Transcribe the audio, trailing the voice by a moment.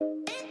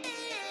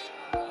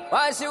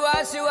What she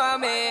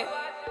want me.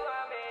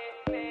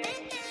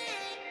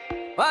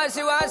 What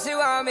she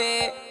want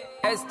me.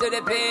 S to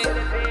the P.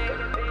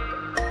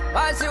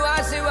 What she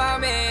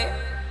want me.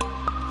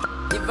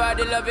 Give her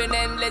the loving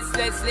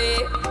endlessly.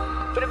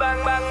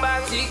 Bang, bang,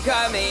 bang. She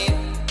call me.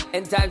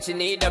 Anytime she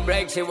need a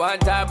break, she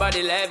want her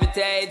body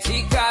levitate.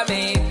 She call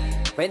me.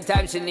 When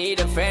time she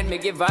need a friend, me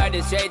give her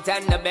the straight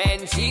and the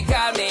bend. She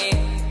call me.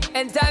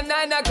 Anytime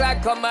 9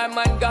 o'clock come, my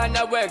man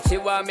gonna work. She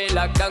want me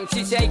locked down.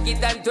 She shake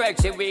it and twerk.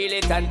 She wheel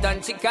it and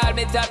turn. She call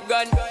me Top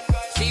Gun.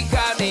 She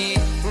call me.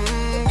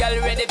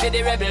 Girl ready for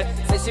the rebel.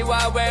 Say she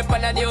want work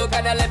on a new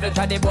kind of level.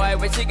 For the boy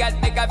when she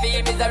got make a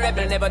feel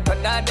miserable. Never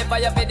turn on the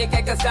fire for the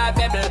cake and start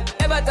pebble.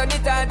 Never turn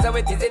it on so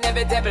it is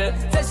inevitable.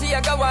 Say she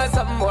a go want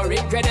something more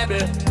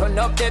incredible. Turn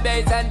up the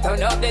bass and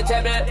turn up the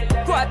treble.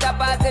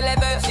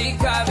 11:15 she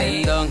call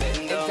me.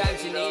 Anytime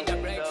she need a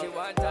break she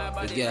want her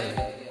body.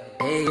 Girl.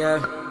 Hey girl,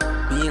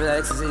 me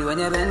like to see when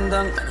you bend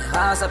down and your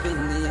ass up in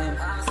the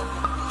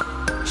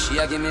air. She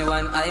a give me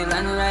one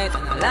island ride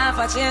and I laugh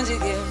I change it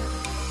game.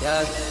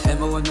 Yeah,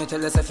 remember when me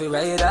tell us if we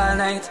ride all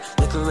night,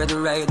 you could ready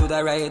ride with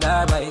a ride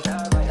or bike.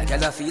 Like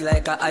girl I feel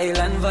like a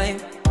island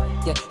vibe.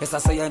 Yeah, yes I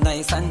say you're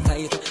nice and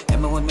tight.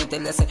 Remember when me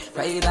tell us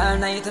ride all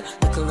night,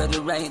 you could ready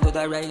ride with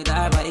a ride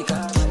or bike.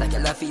 Like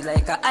girl I feel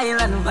like a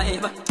island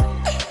vibe.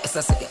 Yes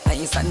I say you're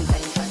nice and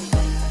tight.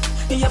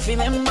 You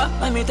remember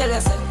when me tell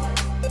us.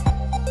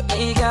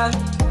 Hey girl,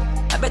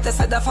 I better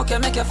say the fuck you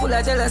make you full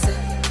of jealousy.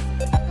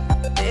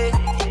 Hey,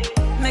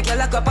 make you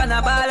lock up on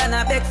a ball and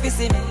a beg for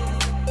see me.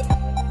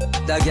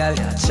 That girl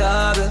got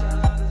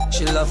trouble.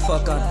 She love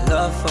fuck and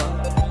love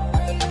fuck.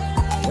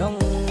 Young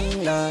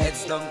lad,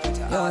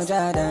 young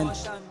Jordan,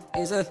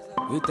 is a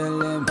we tell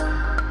them.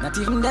 Not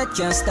even that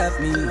can stop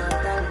me.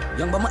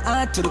 Young but my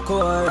heart to the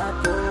core.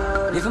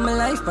 Living my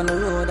life on the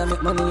road, I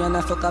make money and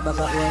I fuck up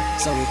about work.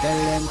 So we tell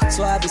them,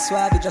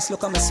 swabby, just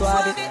look at me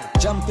swabby.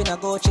 Jump in a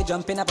Gucci,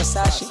 jump in a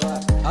Versace.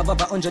 Have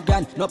about 100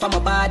 grand, no pa my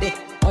body.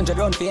 100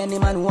 round for any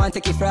man who want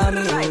take it from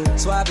me.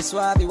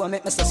 Swabby, want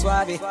make Mr.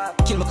 Swabby.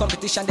 Kill my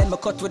competition, then my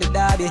cut with the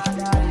daddy.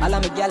 All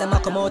of me gal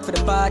and come out for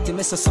the party.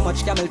 Miss so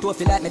much camel toe,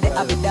 feel like me the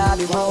Abu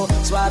Dhabi. Wow,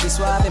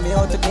 swabby, me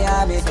out to the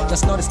army.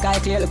 Just know the sky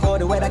clear, look how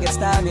the weather gets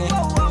stormy.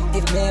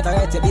 If me ever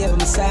hurt you, baby, I'm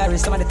sorry.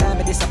 Some of the time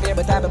I disappear,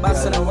 but I be back,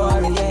 so don't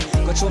worry, yeah.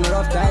 Go through my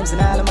rough times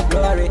and all of my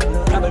glory.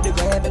 Probably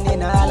go heaven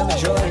in all of my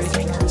jewelry.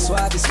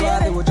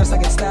 Swabby, we just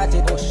like get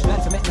started. Man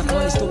for make no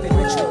money, stupid,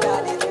 rich,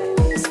 retarded.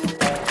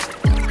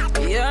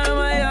 You're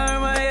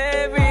my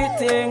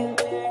everything.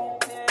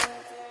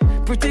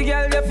 Pretty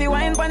girl, you feel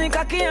wine, panic,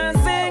 cocky and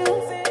sing.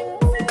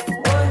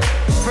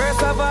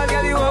 First of all,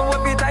 girl, you have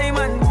what be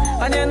diamond.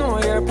 And you know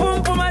you're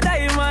pump for my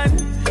diamond.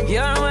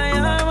 You're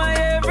my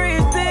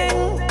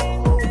everything.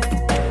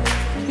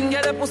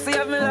 Get the pussy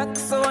have me lock,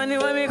 so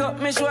anyway me got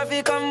me sure if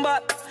you come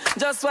back.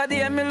 Just for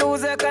the me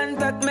lose your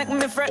contact, make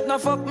me fret, no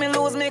fuck me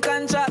lose me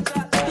contract.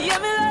 Yeah,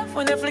 me laugh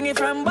when you fling it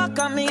from back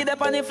and me the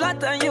on the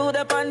flat and you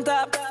the on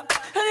top.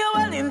 And you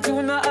all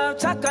into no half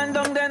chat and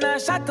down then I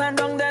shot and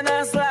down then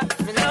I slap.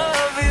 Me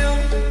love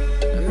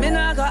you, me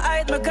not gonna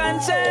hide my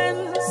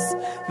conscience.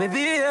 Me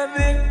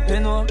baby, you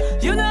know,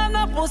 you know have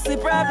no pussy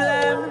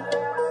problem.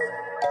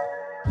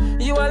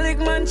 You a lick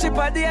man chip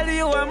a deal,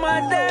 you a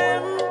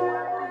madam.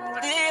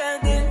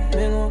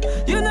 You know,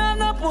 you know have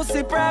no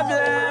pussy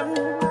problem.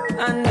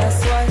 And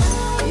that's why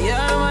you're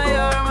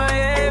my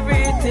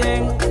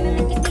everything.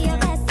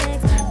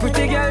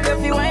 Pretty girl,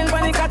 if you wine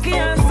panic cocky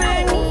and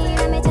sing.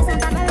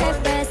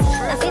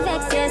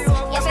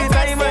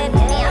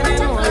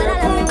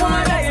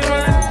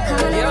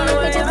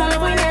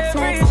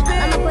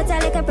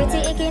 Pretty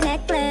icky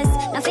necklace,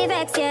 nothing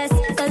vex, yes.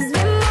 Cause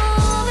we're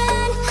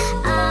moving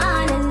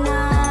on and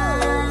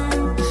on.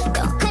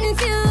 Don't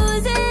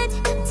confuse it,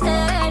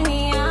 turn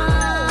me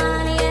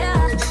on,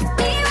 yeah.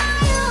 Be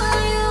you,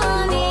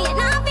 me. And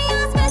I'll be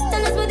your best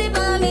and let's put it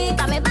on me.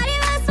 Got me body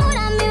well smooth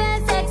and me well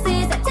sexy.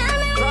 So tell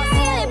me where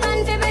you really pan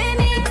for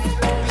me.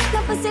 No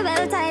pussy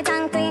well tight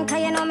and clean, cause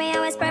you know me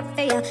always prep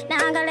for you. Now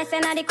I'm gonna left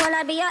in the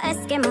color, be your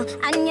Eskimo.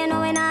 And you know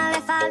when I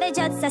left all the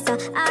judge says so,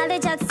 all the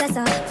judge says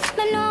so.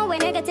 Me know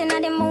when you get in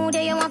the mood,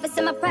 you want to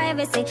see my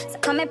privacy. So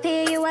come and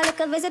pay you a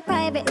little visit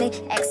privately.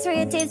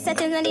 X-rated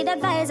settings, I need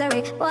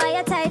advisory. Boy,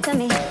 you're tight to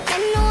me.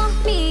 And know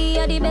me,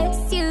 you're the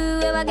best you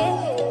ever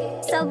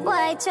get. So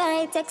boy,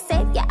 try text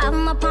it. Yeah,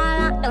 I'm a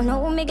pawn, don't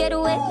know me get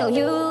away. Don't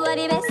you are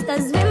the best,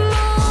 cause we're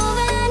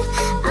moving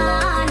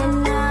on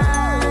and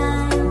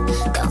on.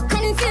 Don't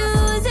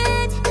confuse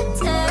it,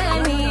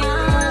 turn me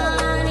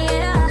on,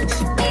 yeah.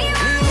 Be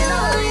you,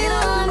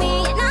 me.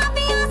 And I'll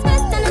be your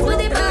best and let's put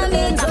it on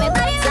me. Got me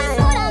body well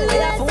smooth and me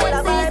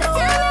well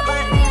sexy.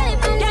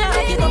 So tell me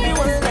where you really pan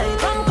for me.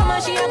 Come on,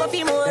 she have a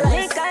few more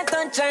likes. I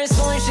touch her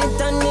so she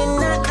turn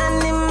in a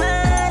animal.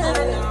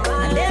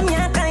 And them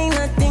ya kind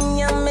of thing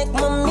ya make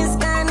me miss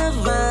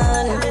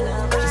carnival.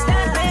 She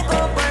start break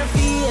up her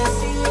face.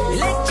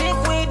 Electric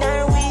with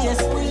her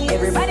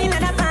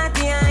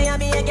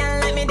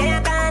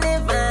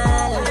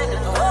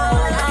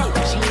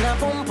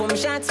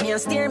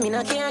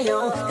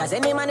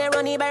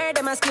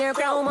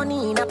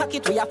money in a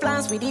pocket, we a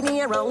flans with the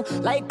near round.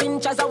 Like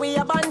pinchers, we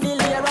a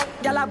bandolier.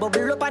 Y'all a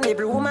bubble up on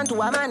every woman to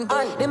a man.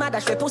 Them a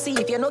dash for pussy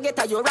if you no get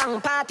a you wrong.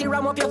 Party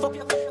ram up your fuck.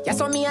 Yeah,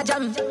 so me a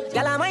jam.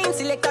 Y'all a mind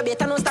selector,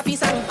 better no stop his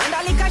song. And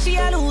a liquor she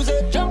a lose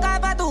it. Junk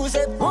up a two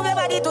set. Move your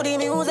body to the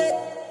music.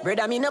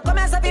 Brother, me no come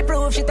as a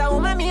proof. Shit a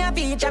woman me a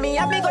feature. Me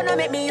have me gonna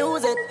make me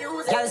use it.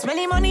 Y'all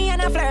smelly money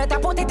and a flirt. I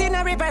put it in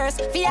a reverse.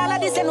 Feel all of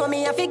this and know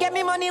me. I forget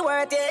me money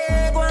worth.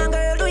 Yeah, go on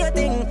girl, do your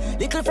thing.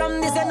 Little from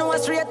this and know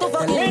straight to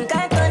fucking. The link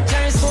I touch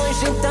her, so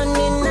she turn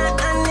in a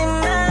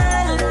animal.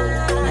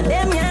 And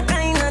them ya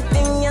kind of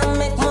thing you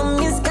make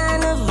mommy's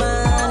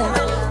carnival.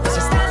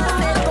 She start to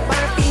make up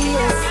her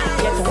face.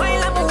 Yet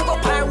while I move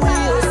up her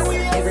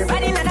waist.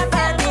 Everybody in the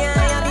party, I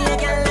be a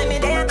girl, let me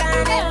there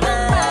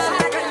carnival.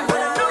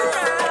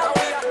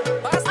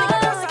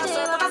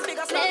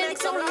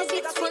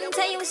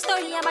 Tell you a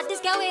story about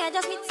this girl where I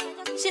just meet.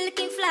 She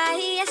looking fly,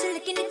 yeah, she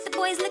looking at the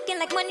boys looking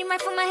like money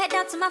right from my head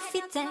down to my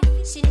feet.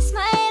 She just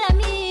smile at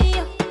me,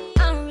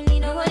 I don't really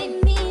know what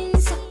it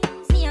means.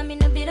 See, I'm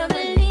in a bit of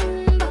a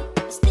limbo,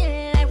 but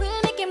still I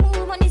will make a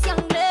move on this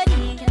young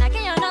lady. Can I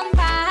get your number,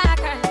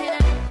 girl?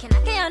 Can I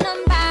get your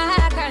number,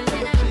 girl?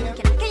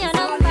 Can I get your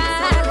number,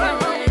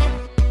 girl?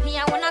 Me, I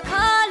wanna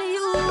call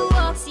you,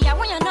 see, I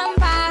want your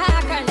number,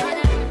 girl.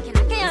 Can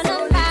I get your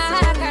number,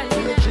 girl?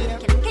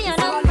 Can I get your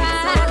number,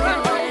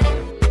 girl?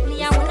 Me,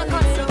 I wanna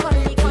call you.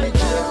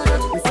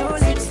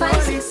 6,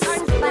 5, 6,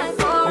 5,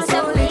 4,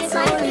 7, 8,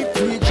 9, 8.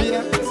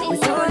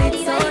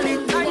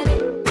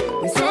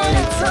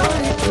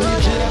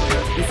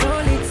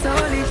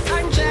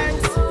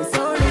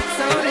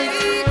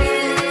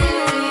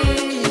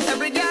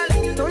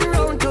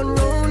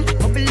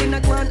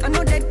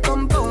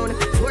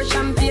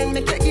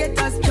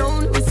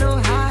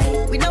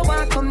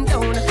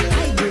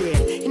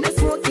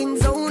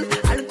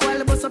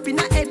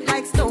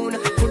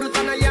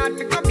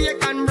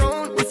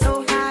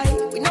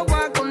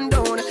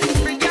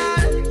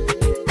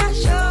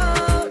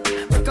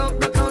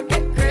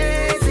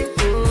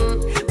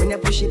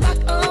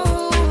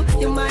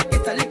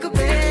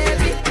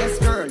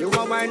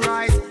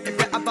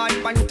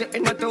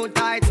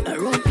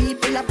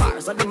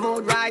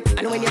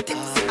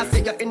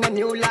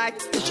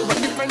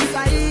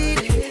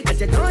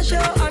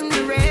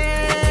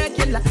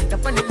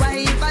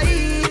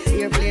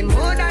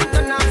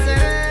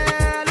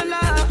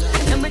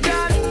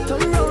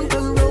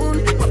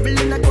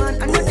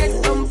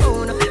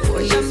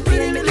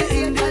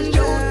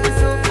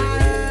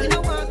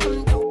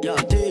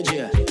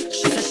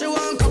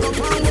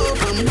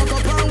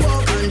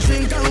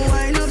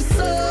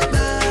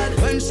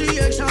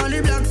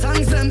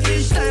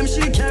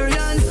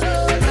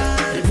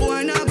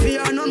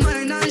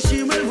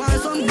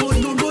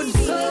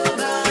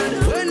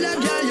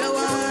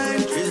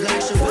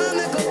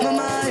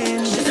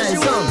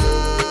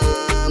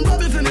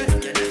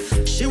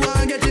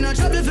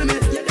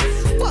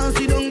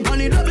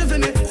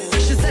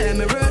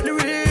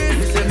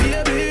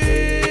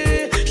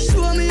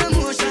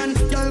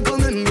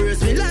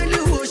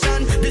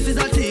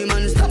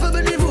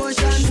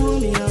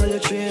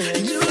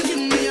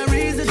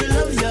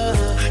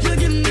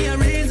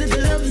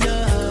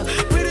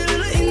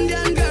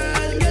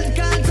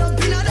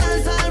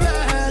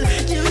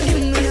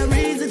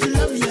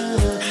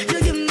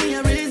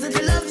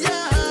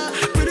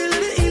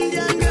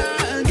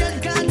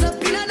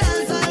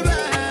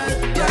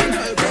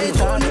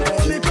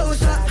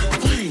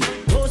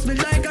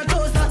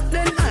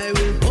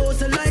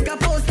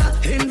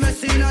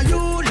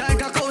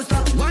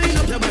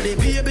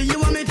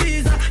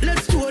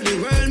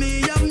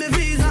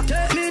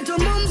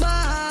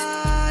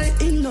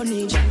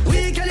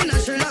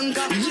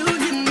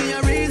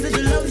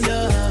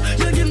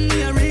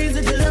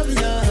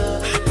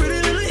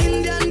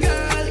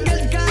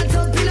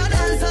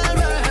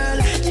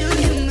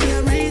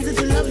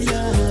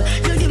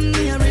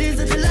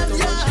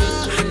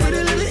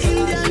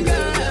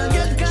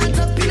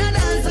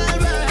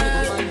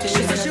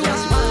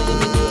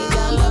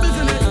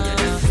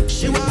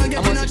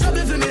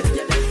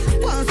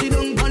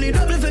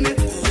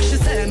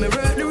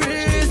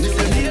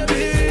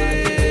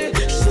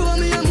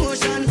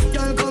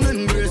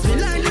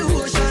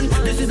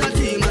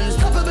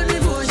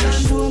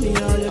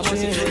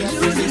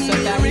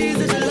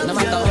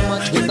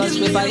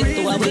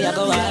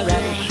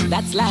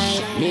 That's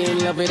life. Me in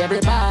love with every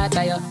part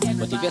of you.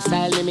 But if you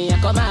style me, I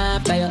come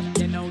after you.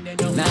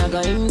 Now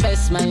go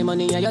invest my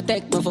money and you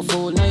take me for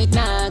fool. No, it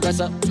nah go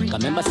so. Cause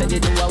remember said you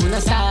do I wanna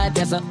start,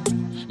 yes so.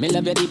 Me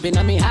love you deep in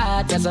my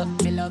heart, yes so.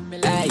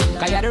 Hey,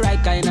 cause you're the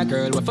right kind of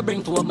girl. What for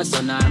bring to up my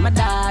son or my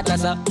daughter,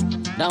 so.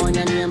 That one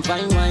your name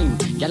fine wine.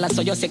 Girl, I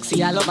saw you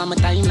sexy, I love on my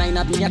timeline.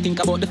 Have me, I think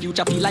about the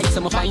future, feel like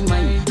some fine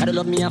wine. Gotta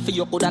love me and for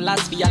you, coulda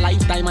last for your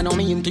lifetime. I know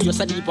me into you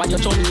so deep while you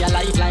show me a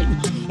lifeline.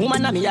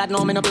 Woman, I'm me yard,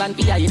 no me no plan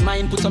for you in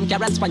mind. Put some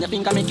carrots on your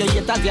finger, make your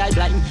haters the eye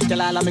blind.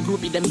 Tell all of me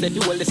groupie, them say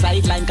you hold the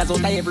sideline. Cause out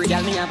of every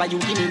girl me have a you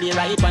give me the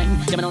right one.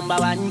 You're my number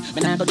one,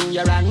 me not gonna do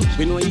you wrong.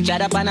 We know each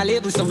other on a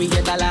level so we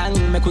get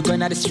along. Make we go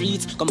into the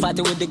streets, come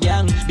party with the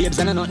gang. Babes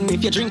and nothing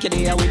if you drink it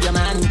there with your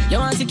man. You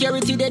want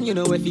security, then you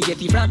know where you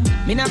get it from.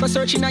 Me not go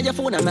searching on your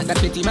phone, I'm not that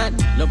pretty man.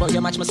 Love how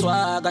you match my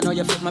swag, I know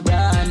you fit my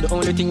brand. The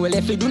only thing we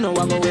left to do now,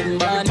 I go with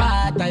bad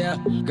part of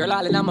you. Girl,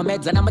 all in on my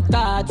meds and I'm a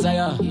thoughts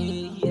of you.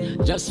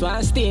 Just want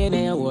to stay in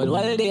your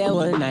all day,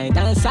 all night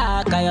and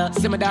suck of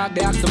you. See my dog,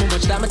 they ask so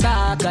much time I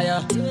talk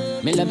of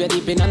you. Me love you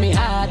deep in my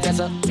heart, yes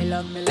sir. Me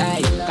love me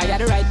like, cause you're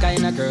the right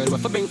kind of girl.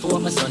 What for bring for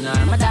my son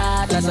or my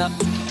daughter, sir.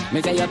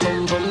 Me say you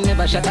boom boom,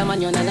 never shut a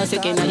man, you know no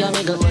sick in your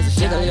wiggle.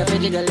 Jiggle, you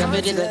jiggle,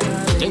 you jiggle.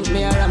 Think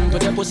me a ram,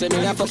 put your pussy,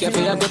 me a fuck you for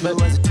your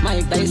good.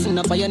 Mike Tyson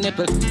up on your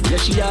nipple. Yeah,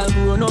 she all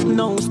grown up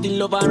now,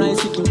 still love her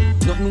icicle.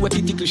 Nothing wet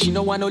it tickle, she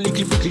no want no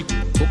lickle pickle.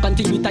 Go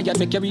continue tired,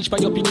 make you reach for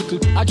your pinnacle.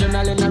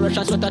 Adrenaline, a rush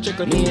and sweat a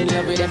trickle. Me in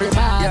love with every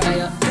part of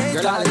you.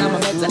 Girl, all in on my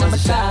meds and I'm a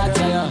shot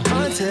of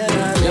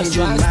you. Just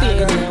try to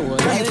stay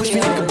there. You push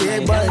me like a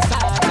big boy.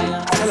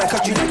 Till I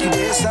cut you like you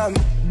did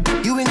something.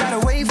 You ain't gotta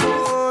wait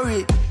for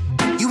it.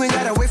 You ain't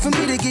gotta wait for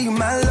me to give you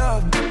my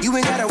love. You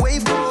ain't gotta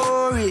wait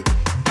for it.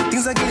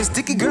 Things are getting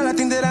sticky, girl, I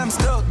think that I'm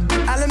stuck.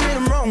 I'll admit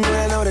I'm wrong when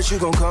I know that you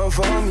gon' come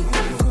for me.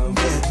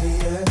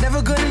 Yeah.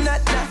 Never gonna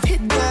not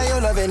hit by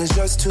your love and it's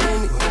just to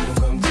me.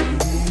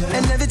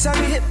 And every time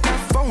you hit my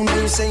phone,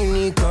 you say you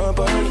need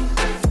company.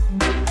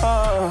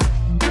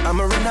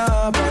 I'ma run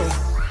up on you.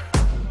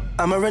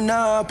 I'ma run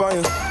up on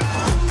you.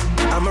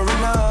 I'ma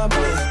run up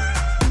on you.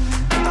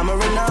 I'ma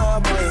run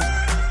up on you.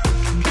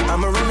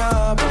 I'ma run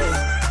up on you.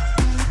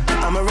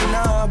 I'ma run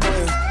up on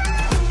you.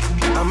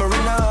 I'ma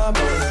run up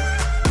on you.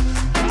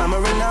 I'ma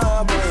run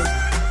up on you.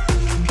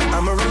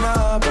 I'ma run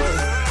up on you.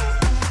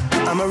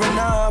 I'ma run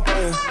up on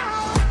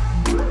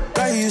you.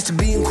 Girl, you used to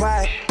being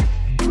quiet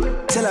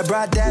till I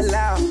brought that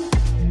loud.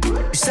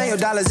 You say your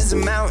dollars is a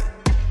mountain,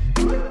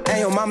 and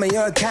your mama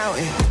your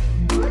accountant.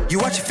 You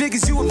watch your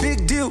figures, you a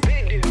big deal.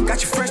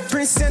 Got your Fresh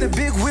Prince and a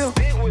big wheel.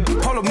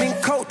 Polo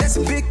mink coat, that's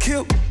a big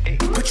kill.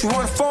 Put you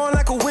on a phone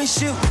like a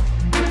windshield.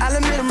 I'll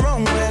admit I'm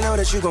wrong when I know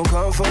that you gon'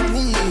 come for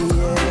me,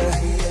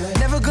 yeah.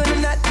 Never gonna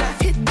not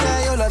hit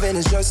by your love and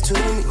it's just to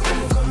me.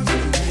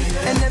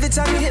 And every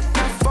time you hit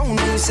my phone,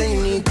 you say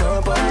you need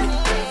company.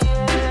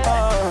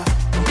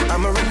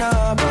 I'ma run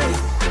up on you.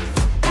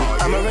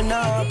 I'ma run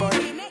up on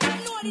you.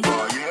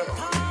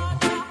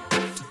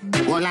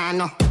 Well, I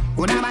know.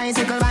 Would a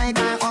bicycle bike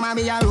or come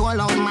be a roll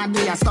out mad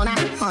be a stunner,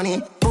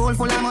 honey. Pool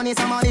full of money,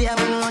 somebody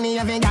having money.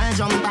 Every girl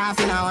jump off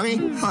in a hurry,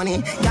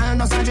 honey. Girl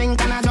does a drink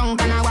and a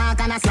drunk and a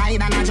walk and a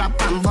slide and a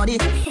drop and body.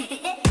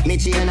 Me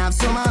chain have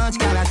so much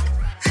color,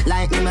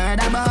 like me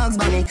murder Bugs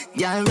Bunny.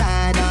 Girl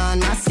ride on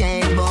my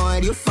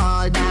skateboard, you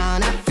fall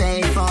down, I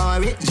pay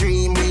for it.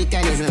 Dream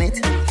weekend is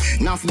lit.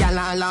 Enough y'all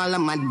all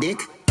on my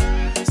dick.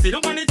 Sit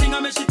up on the thing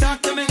and make she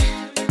talk to me,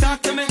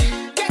 talk to me,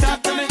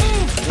 talk to me.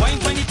 Wine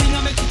on the thing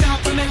and make she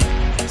talk to me.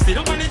 Sit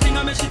up on the thing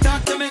and make she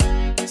talk to me.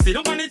 Sit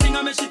up on the thing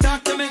and make she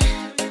talk to me,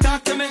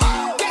 talk to me,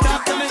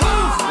 talk to me.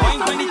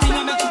 Wine on the thing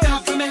and make she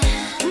talk to me,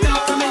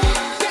 talk to me,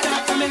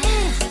 talk to me.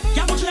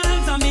 You put your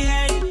hands on me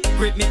head,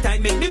 grip me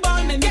tight, make me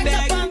ball, make me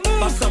beg.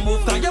 Bust some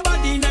move, cause your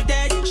body not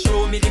dead.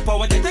 Show me the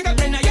power, they take a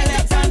pen of your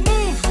legs and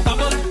move.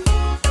 Bubble,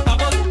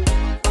 bubble,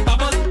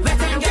 bubble, let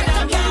them get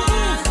up,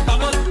 yeah.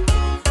 Bubble,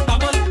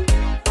 bubble,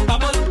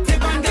 bubble,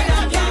 tip and get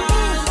up,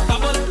 yeah.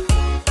 Bubble,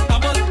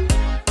 bubble,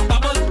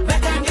 bubble,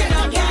 let them get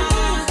up, yeah.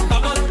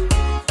 Bubble,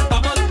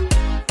 bubble,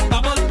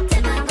 bubble,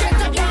 tip and get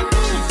up, yeah.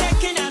 She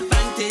taking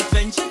advantage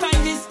when she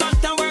find this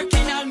spot and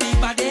working on me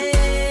body.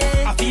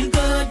 I feel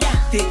good, yeah.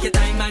 Take your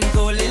time and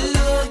go little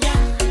low, yeah.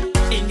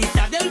 In the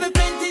saddle with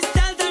plenty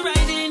styles and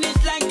riding it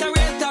like a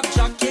real top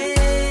jockey.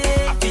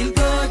 I feel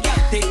good,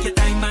 yeah. Take your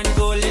time and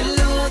go little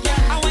low,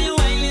 yeah. I want you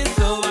whining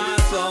slower,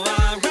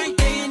 slower, right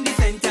there in the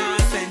center,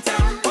 center.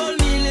 Hold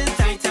me a little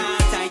tighter,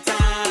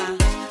 tighter.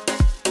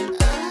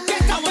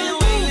 I want you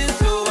whining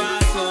slower,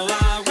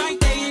 slower, right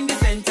there in the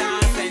center,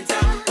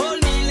 center. Hold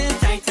me a little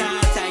tighter,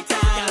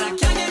 tighter. Girl, I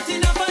can't get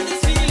enough of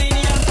this feeling,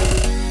 yeah.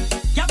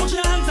 Yeah, put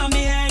your hands on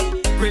me head,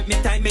 grip me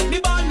tight, make me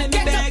ball, make me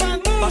beg.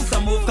 Bust a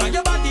move, cause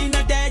your body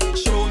not dead.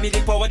 Show me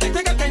the power, they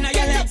take a pen of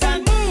your legs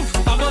and move.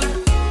 Bubble,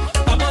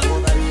 bubble,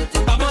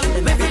 bubble,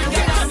 let it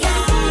get on, yeah.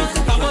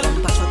 Bubble,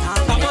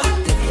 bubble,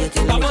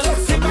 bubble,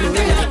 sip and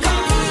get on,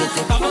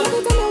 yeah. Bubble,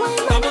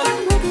 bubble,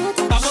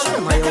 bubble,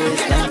 let it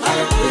get on,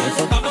 yeah.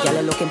 Y'all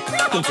are looking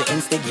into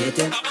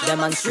instigating,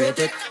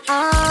 demonstrated.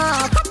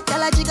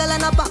 Y'all a jiggle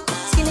and a pop.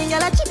 Skinny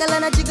y'all a jiggle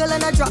and a jiggle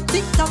and a drop.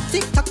 Tick tock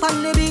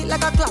on the beat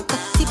like a clock.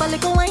 Tip a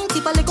little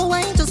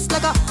wine, just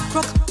like a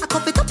rock. I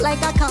cup it up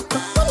like a cock.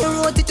 When you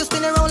roll it, you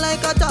spin around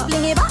like a top.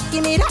 Fling it back,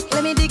 give me that,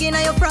 let me dig in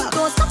your frock.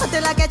 Don't stop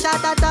until I get your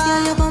tata.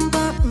 Girl, your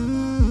bumper,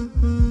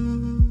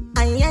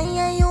 ay, ay,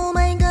 ay, oh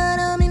my God,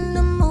 I'm in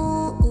the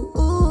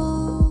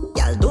mood.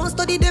 Y'all don't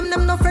study study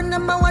them no friend,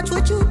 them watch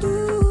what you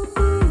do.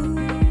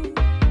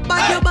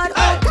 Bad you bad,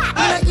 oh God,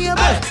 me not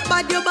able.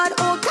 Bad you bad,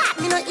 oh God,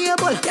 me not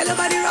able. Girl, your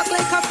body rock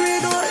like a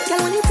cradle. Girl,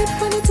 when you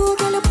tip on it too,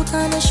 girl, you put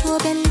on a show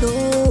bend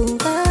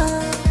over.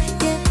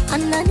 Yeah,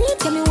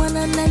 underneath, yeah, me one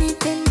underneath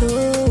bend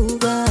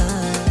over.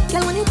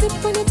 Girl, when you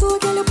tip on it too,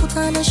 girl, you put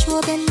on a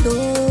show bend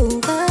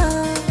over.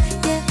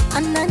 Yeah,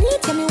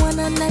 underneath, yeah, me one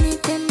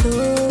underneath bend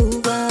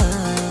over.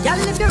 Girl,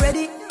 if you're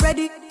ready,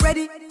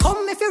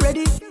 come if you're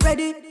ready.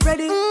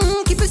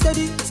 Keep it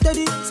steady.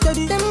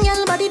 Them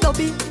girl body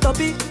dopey.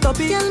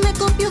 Girl,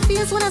 make up your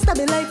face when I stab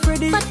it like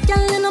Freddy. But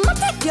girl, you know my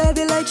tech, girl,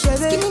 they like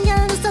Chevy. Skinny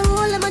girl, just a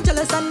roll, them a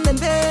jealous and them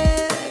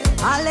bad.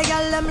 All the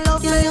girl, them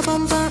love you, your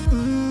bumper.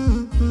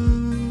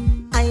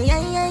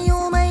 Ay,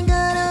 oh my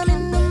God, I'm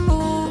in the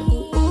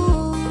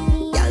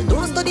mood. Girl,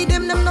 don't study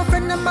them no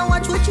friend, them a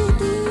watch what you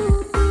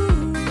do.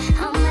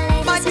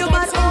 Bad you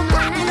bad, oh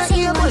God, you not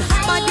able.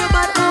 Bad you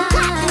bad, oh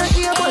God, you not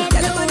able.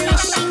 Girl, you body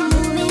rock like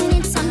moving,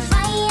 it's on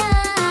fire.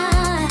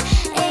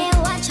 Hey,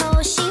 watch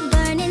how she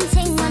burning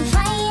thing on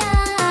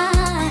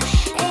fire.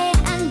 Hey,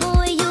 and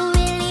boy, you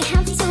really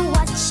have to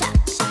watch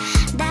out.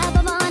 That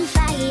baba on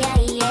fire,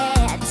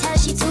 yeah. Tell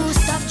she to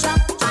stop,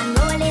 drop, and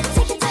roll it.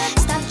 Take it,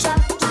 stop,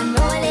 drop, and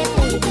roll it,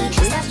 baby.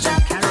 Stop,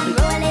 drop, and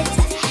roll it.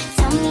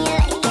 Tell me you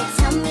like it,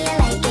 tell me you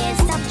like it.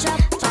 Stop,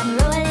 drop, and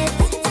roll it.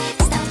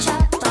 Stop,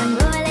 drop, and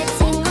roll it.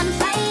 Thing on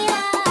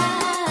fire.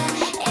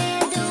 Hey,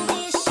 the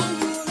way she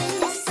moving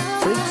is so.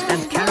 Fruits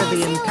and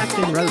Caribbean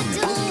Captain Romance.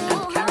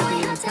 And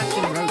Caribbean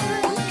Captain Romance.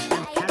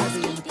 And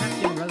Caribbean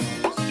Captain Romance.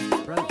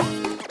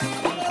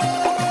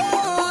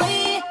 Oh,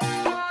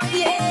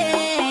 yeah.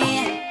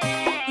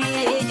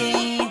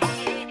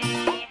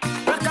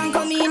 Rock and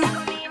come in,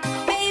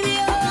 baby,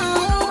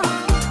 oh,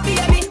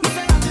 baby.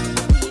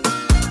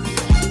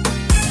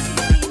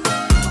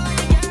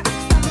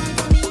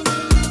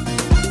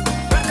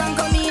 Rock and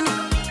come in,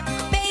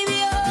 baby,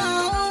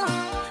 oh,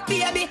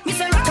 baby. Me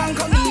say rock and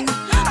come in.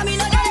 I mean,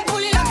 no daddy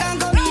pull it, rock and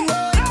come in. Oh,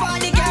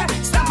 party girl,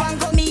 stop and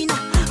come in.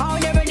 Oh,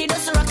 they ready to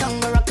rock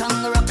and come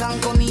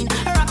in,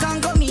 rock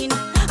and come in.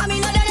 I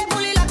mean, no daddy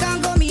pull it, rock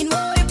and come in.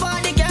 Oh,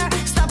 party girl,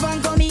 stop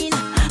and come in.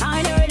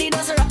 Oh, they ready to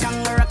rock and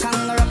come in.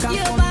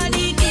 Your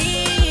body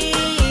clean,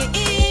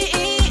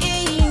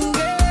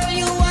 girl,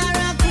 you are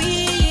a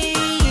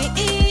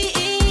queen.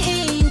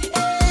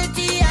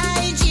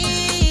 LTIG,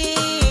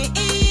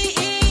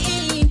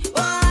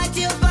 want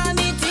you for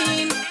me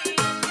team.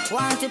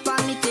 Want it for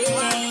me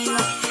team.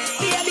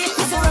 Baby,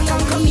 me say rock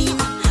and come in.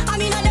 I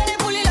mean, I don't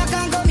pull it rock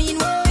and come in.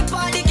 Oh,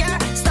 party girl,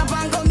 stop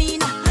and come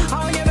in.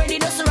 Oh, you ready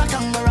to rock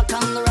and come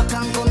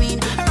in,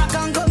 rock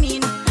and come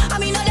in. I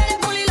mean, I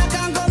don't pull it rock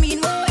and come in.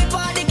 Oh,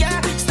 party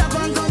girl, stop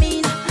and come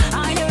in.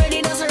 Oh, you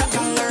ready to rock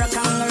and come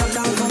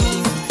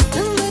in.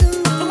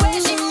 The way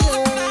she move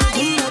her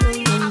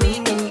body.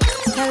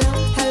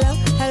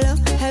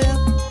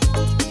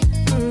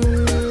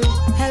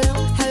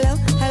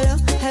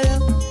 Hello.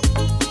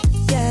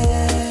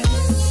 Yeah,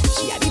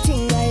 she had the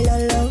thing I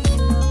love.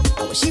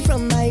 Where she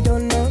from, I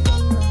don't know.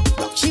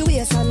 Rock she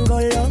waist and go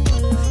low.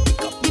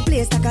 Pick up the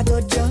place like a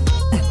dojo.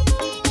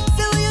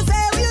 So what you say?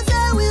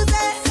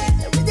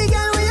 Pretty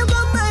girl, when you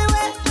come my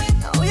way,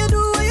 what you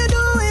do?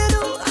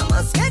 I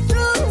must get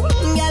through.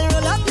 Girl,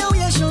 roll up now,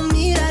 you show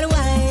me that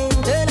wine.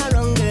 Turn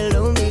around, girl,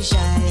 don't be shy.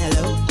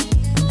 Hello.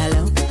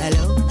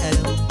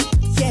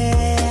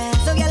 Yeah,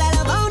 so girl, I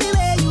love how the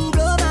way you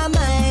blow my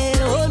mind.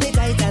 Hold me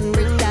tight and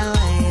bring that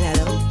wine.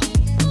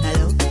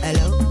 Hello.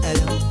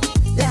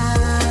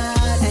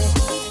 Lord, hey.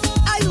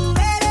 Are you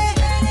ready?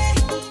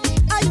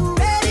 Are you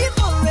ready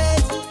for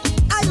it?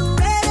 Are you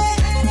ready?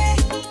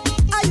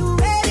 Are you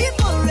ready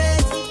for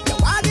it? You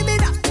want give me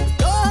that?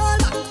 Roll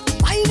back,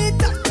 wind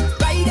it up,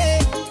 ride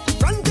it,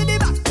 front to the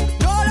back,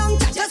 no long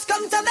chat, just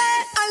come to me.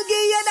 I'll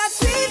give you that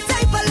sweet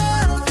type of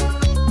love.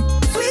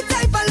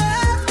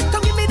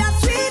 Come give me that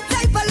sweet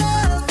type of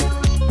love,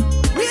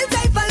 real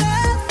type of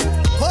love.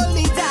 Hold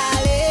me,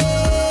 darling,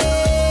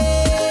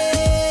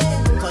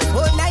 'cause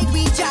whole night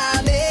we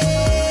jamming.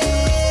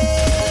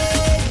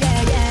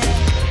 Yeah.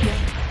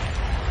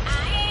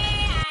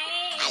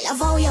 I love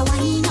how you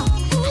whine up.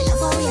 I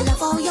love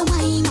how you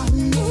whine on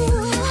me.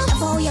 I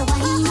love how you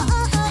whine up.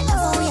 I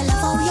love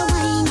how you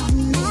whine on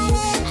me.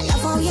 I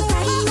love how you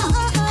grind up.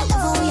 I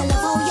love how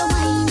you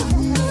whine on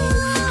me.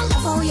 I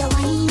love how you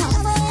whine up.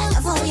 I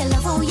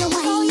love how you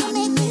whine on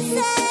me.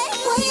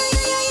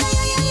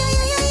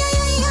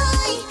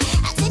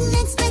 I didn't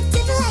expect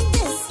it like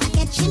this. I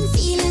catching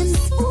feelings.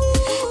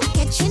 I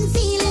catching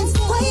feelings.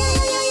 I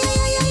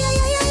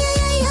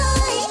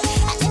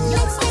didn't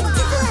expect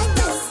it like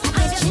this. I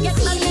catching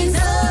feelings.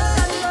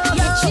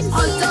 Catching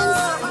feelings.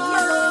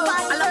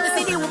 I love to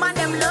see the woman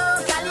them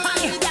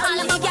locally. All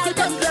of the girls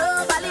come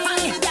globally.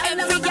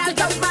 Every girl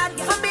come mad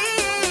for me.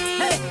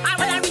 And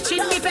when I reach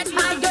in me fed,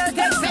 my girl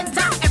get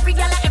center. Every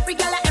girl I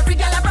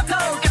broke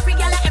out. Every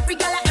girl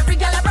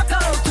I broke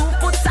out. 2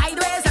 foot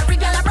sideways, every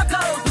girl I broke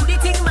out. Do the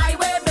thing my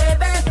way,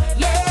 baby.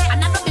 Yeah, and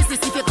I know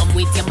business if you come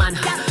with your man.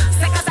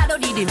 Second I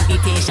don't need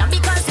invitation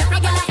because every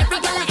girl I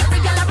broke out. Every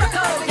girl I broke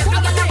out.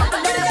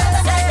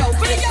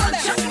 Pretty girl,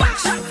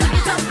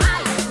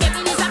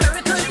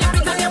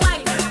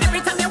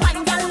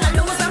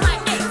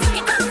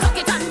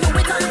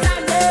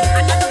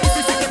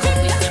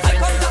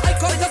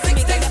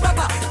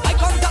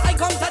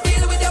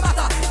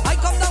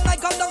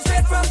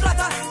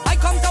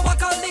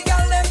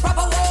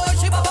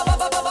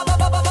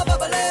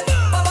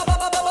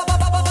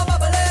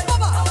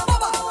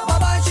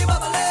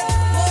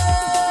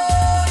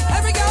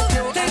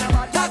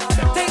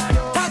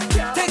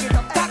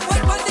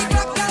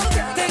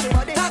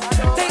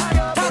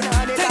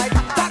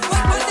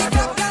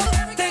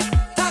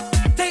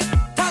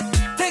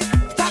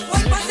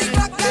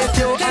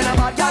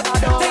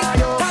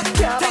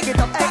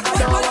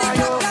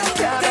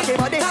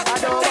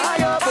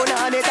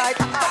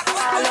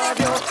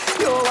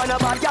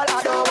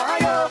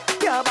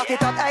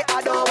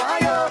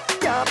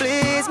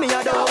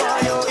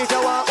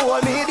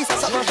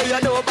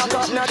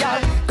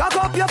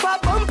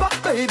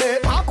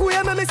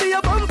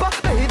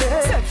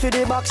 for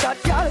the back shot,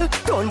 girl.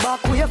 Turn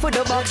back way for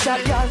the back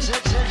shot, girl.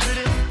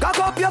 Cock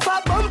up your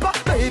fat bumper,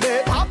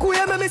 baby. Back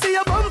way, let me see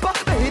your bumper,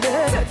 baby.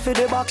 Set for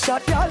the back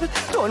shot, girl.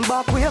 Turn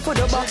back way for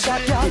the back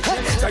shot, girl.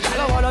 So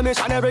girl, I wanna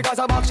missionary 'cause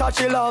a back shot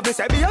she love me.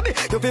 Say baby,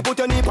 you fi put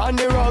your knee on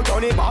the rug.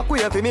 Turn it back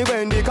way for me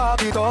when the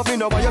cock it off. Me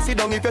know why you sit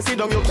down. If you sit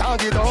down, you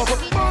can't get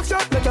up. Back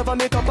shot, make you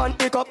vomit up and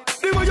pick up.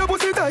 The way your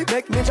pussy tight,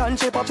 make me chan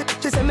shape up.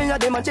 She say me a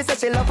dem and she say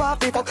she love her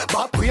pick up.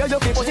 Back way you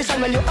fi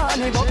position when you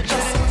on it up.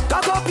 Just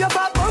cock up your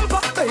fat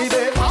bumper,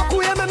 baby. Back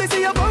way, let me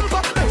see your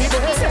bumper, baby.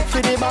 Set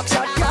for the back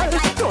shot, girl.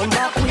 Turn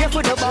back way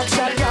for the back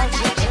shot, girl.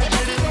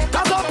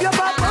 Cock up your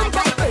fat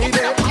bumper, baby.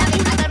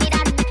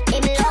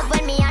 Him love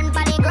when me hand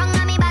pon the ground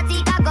and me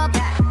body cock up.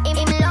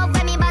 Him love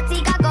when me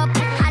body cock up.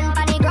 Hand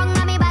pon the ground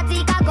and me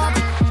body cock up.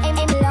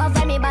 Him love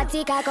when me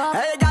body cock up.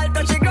 Hey, girl,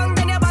 touch the ground,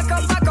 then you back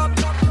up, back up.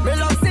 Me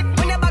love sip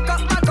when you back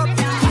up, back up.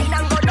 Wine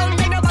and go down,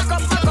 then you back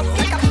up, back up.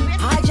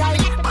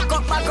 Agile, back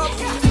up, back up.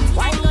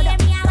 Wine go down.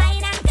 Me a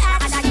wine and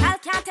catch. And a girl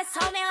can't test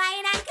how me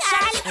wine and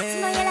catch. You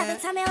know you love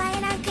it, so me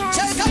wine and catch.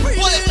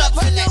 Pull it up,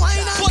 when you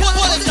wine and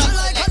catch.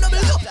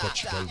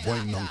 Pull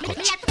it up.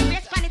 Me like to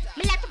brace pan it,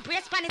 me like to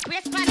brace pan it,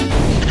 brace pan it.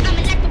 And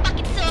me like to back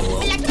it too.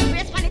 Me like to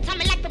brace pan it, and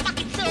me like to back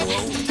it too.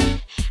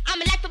 And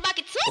me like to back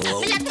it too.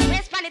 Me like to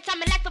brace pan it, and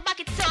me like to back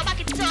it too, back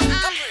it too,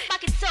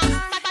 back it too,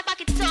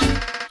 back it too.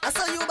 I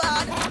saw you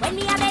bad. When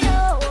me a bend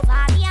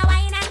over, me a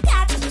wine and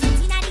catch.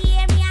 Inna the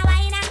air, me a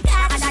wine and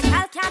catch. And a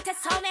girl can't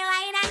test how me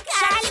wine and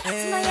catch.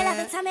 You know you love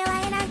it, so me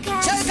wine and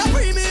catch. Check a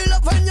premium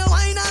up when you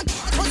wine and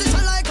catch.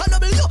 Position like a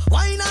W,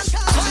 wine and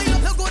catch. Wine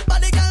up your good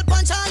body, girl,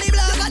 punch Charlie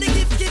Black. Got the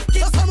kick,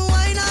 some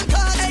wine and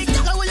catch. Hey,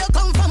 girl, where you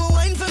come from,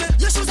 wine for me.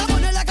 Your shoes are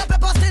money like a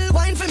pepper, still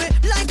wine for me.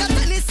 Like a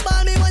tennis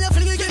ball, me when you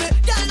fling it, give me.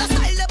 Girl, the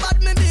style about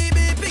me,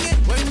 baby, ping it.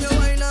 When you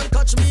wine and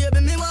catch, baby,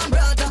 me want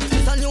brata.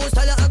 It's a new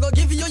style, I go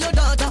give you your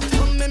daughter.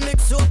 Come me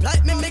mix you up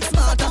like me mix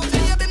smarter.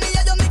 Baby, me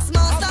a your mix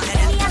master.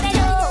 Me a bend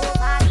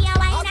over, me a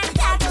wine and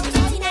catch.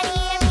 Inna the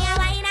air, me a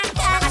wine and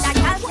catch. And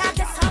a girl can't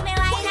test how me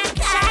wine and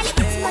catch.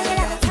 You know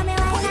you love it, so me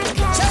wine and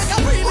catch. Check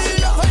a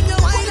premium up when you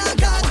wine and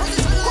catch.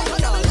 Position like a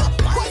W,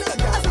 wine and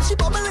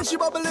catch. She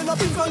bubbling up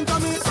in front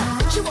of me.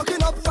 She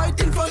walking up right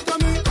in front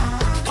of me.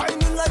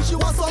 Whining like she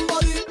wants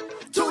somebody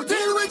to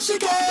deal with. She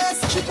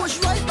gets. She push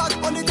right back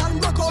on it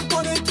and rock out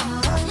on it.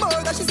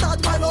 Murder, she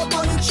start pile up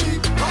on it. She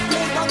up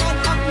me down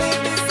and up me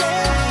this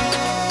way.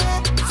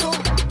 So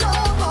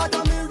don't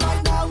bother me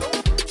right now.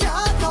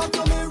 Can't talk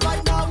to me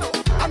right now.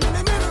 I'm in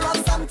the middle of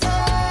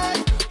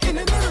something. In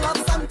the middle of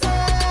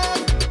something.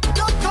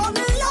 Don't call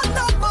me on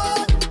the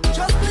phone.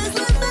 Just please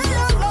leave me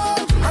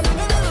alone. I'm in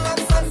the middle of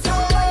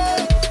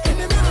something. In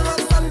the middle of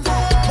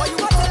something. What you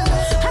want to tell me?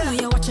 I know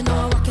you're watching, now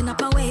I'm walking up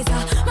my ways.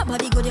 My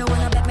body good, you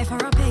wanna bet me for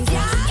a pace.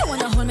 You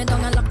wanna hold me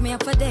down and lock me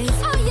up for days.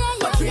 Oh yeah,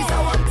 yeah, Patrice,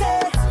 I want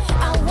it.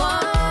 I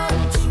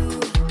want you,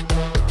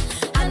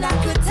 and I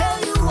could tell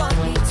you want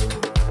me to.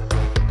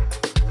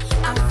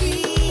 I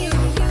feel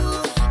you,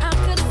 I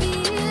could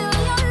feel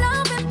your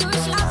love and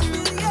push. I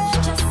feel you.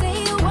 Just say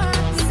you want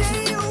me, say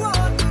you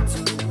want me to.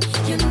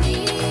 You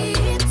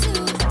need to.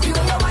 You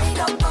wanna wind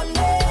up on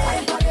me,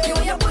 you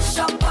wanna push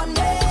up on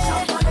me,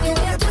 you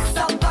wanna twist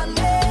up on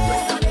me.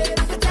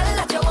 I could tell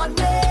that you want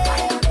me.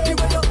 You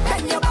wanna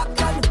bend your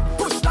back and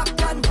push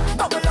back and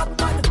bubble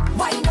up and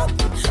wind up.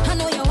 I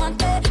know you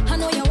want it, I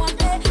know you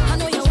want it, I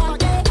know you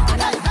want it.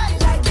 And I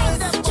like this,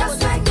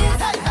 just like this,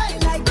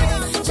 like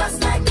this, just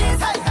like this,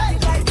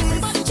 like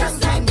this,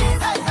 just like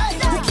this,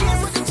 you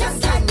kiss, just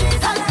like this.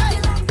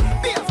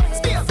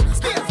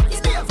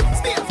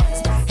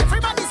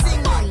 Everybody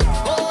sing one.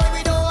 Boy,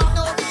 we don't have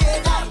no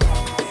behavior.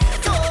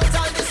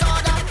 Total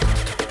disorder.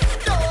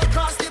 Don't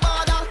cross the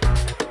border.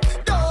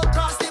 Don't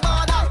cross the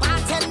border.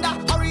 Bartender,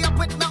 hurry up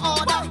with my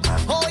order.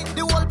 Oh,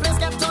 the whole place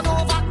get turned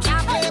over.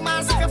 Can't play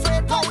man, sick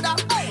afraid powder.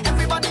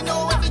 Everybody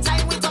know every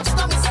time we touch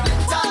them is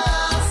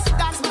splinters.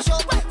 Dance my show.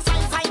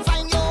 Fine,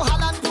 fine, yo,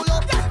 Holland pull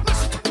up.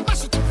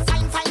 Mash it,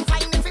 fine, fine,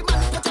 fine. Every man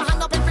put your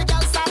hand up, every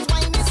girl start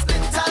whining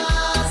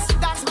splinters.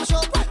 Dance my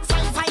show.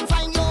 Fine,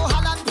 fine, yo,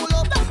 Holland pull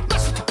up.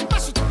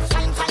 Mash it,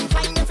 fine, fine,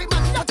 fine. Every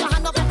man put your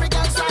hand up, every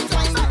girl start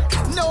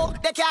whining. No,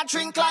 they can't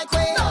drink like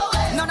we.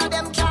 None of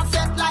them can't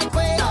fit like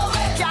we.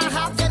 Can't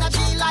have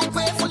energy like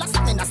we. Full of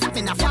stamina,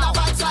 full of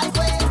vibes like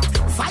we.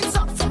 Vibes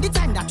up from the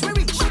time that we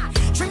reach.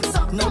 Drinks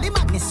up, now the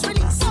madness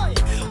release.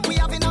 We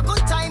having a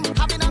good time,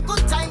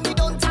 we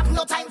don't have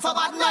no time for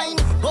bad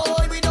mind.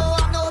 Boy, we don't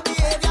have no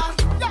behavior.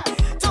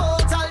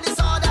 Total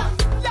disorder.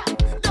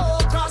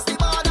 Don't cross the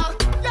border.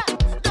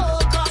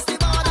 Don't cross the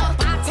border.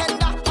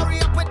 Bartender, hurry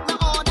up with my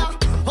order.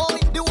 Boy,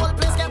 the whole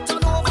place get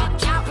turned over.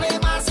 Can't play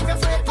man, sick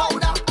afraid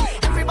powder.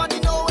 Everybody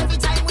know every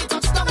time we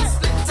touch them is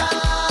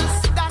splinters.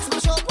 That's my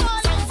show.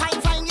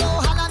 Fine, fine, yo,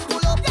 Holland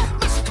pull up.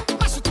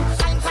 Mash it,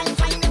 fine, fine,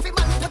 fine. Every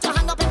man put your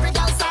hand up, every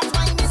girl start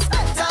whining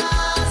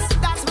splinters.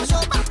 That's my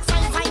show.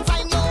 Fine,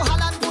 fine, yo,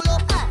 Holland pull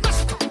up.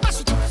 Mash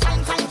it,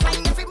 fine, fine,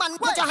 fine. Every man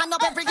put your hand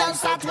up, every girl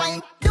start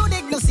whining. You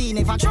dig no scene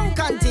if I drunk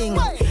and ting.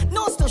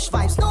 No stush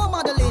vibes, no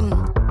modeling.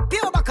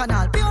 Pure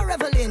bacchanal, pure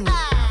reveling.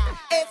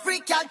 Every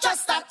girl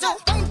just start to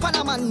wine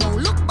Panama, no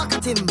look back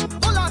at him.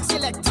 Hold on,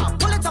 selector,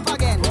 pull it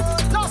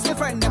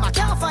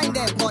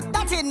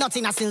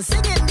nothing, I still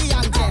singing the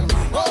anthem.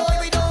 Oh,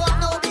 we don't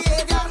have no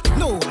behavior.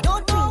 No, I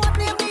don't know what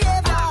name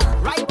behavior.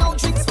 Right now,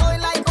 tricks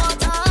flowing like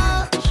water.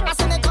 I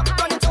send it up,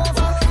 turn it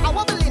over. I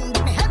wobbling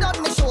with my head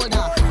on my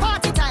shoulder.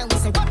 Party time, we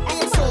say what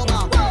ain't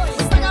sober.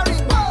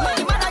 Staggering, make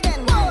it mad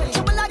again.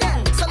 Trouble again,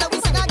 so let we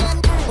sing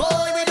again.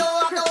 Oh, we don't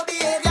have no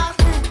behavior.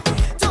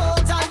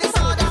 Total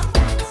disorder.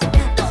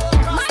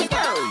 My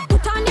girl,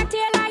 put on your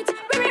taillights,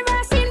 we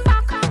reversing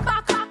back, back,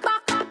 back,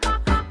 back.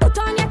 Put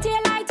on your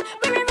taillights,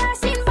 we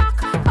reversing back,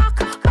 back, back.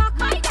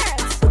 My girl,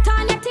 put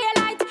on your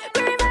taillights,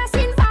 we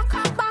reversing back,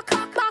 back,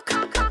 back.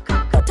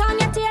 Put on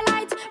your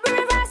taillights, we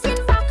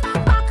reversing back,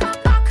 back,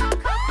 back.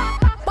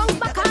 Bounce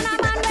back on a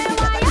man where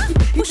wire,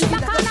 push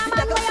back on a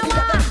man where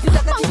you want.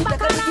 Bounce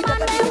back on a man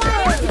where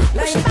wire,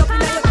 push back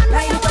on a man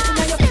where you want.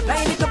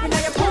 Line it up in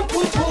your boom,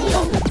 boom,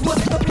 boom.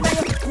 Pose it up in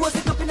your, pose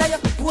it up in your,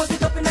 pose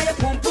it up in your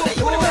boom, boom,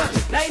 boom.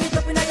 Line it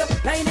up in your,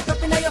 line it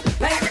up in your, line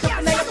it up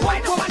in your boom,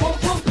 boom, boom,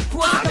 boom.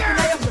 Pose it up in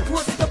your,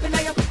 pose it up in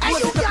your, pose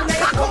it up in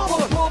your boom,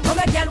 boom, boom. Come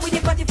on, girl, with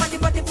your fatty, fatty,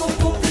 fatty, boom,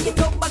 boom. Bring it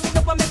up, back it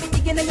up, and make it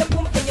dig in your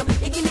boom, in your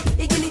iggity,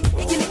 iggity,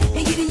 iggity,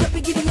 iggity up,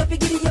 iggity up,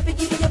 iggity up,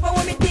 iggity up. I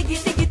want me dig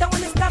it, I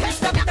want to stop it,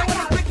 stop it, I want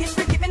to break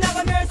it, me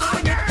never nurse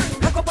on it.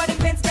 Look up on the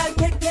fence, girl,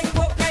 take,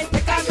 walk, right,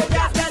 take on your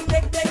gas, girl,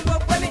 take,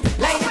 walk with me.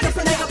 Line it up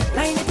in your,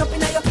 line it up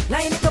in your,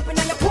 line it up in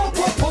your boom,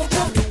 boom, boom,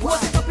 boom.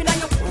 Pose it up in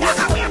your,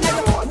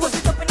 pose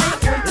it up in your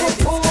boom,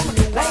 boom,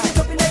 boom. Line it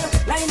up in your,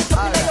 line it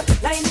up in your,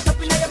 line it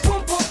up in your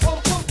boom, boom, boom,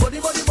 boom. Body,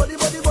 body, body,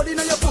 body, body,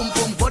 na your boom,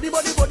 boom. Body,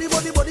 body, body,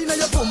 body, body, na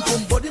your boom,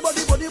 boom. Body,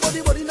 body, body,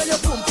 body, body, na your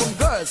boom, boom.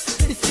 Girls,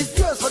 this is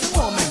yours for the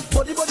moment.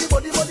 Body, body,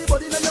 body, body,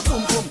 body, na your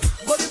boom, boom.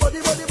 Body,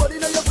 body, body, body,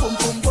 na your boom,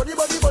 boom. Body,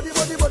 body, body,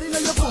 body, body, na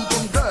your boom,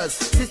 boom. Girls,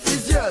 this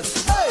is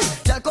yours. Hey,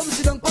 girl, come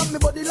sit down, pump me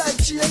body like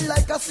chain,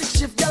 like a six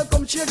shift. Girl,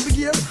 come change the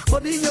gear.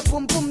 Body in your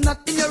boom, boom,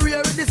 not in your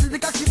rear. This is the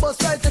cocky bus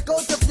ride. Take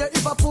out your fear.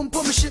 If a boom,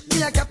 boom, shit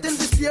me a captain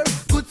this year.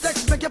 Good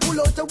sex make you pull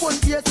out your one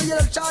ear. So you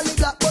love Charlie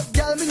Black, but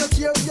girl, me no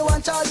care. You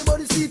want Charlie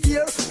body seat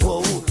here.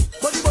 Whoa,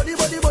 body, body,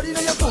 body, body,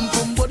 na your boom,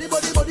 boom. Body,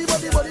 body, body,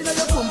 body, body, na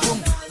your boom, boom.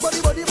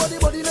 Body, body, body,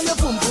 body, na your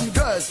boom, boom.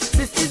 Girls,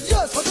 this is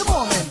yours for the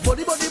moment.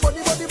 Body, body,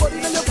 body, body, body,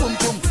 na your boom,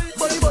 boom.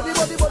 Body, body,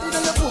 body, body, na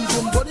your boom,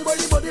 boom. Body,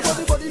 body, body,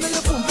 body, body, na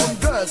your boom, boom.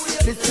 Girls,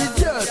 this is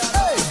yours.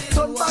 Hey,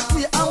 turn back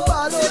me and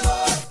ball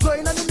out.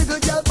 Going on the middle,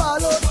 girl,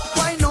 ball out.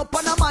 Wine up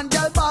on a man,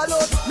 girl, ball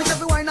out. Me tell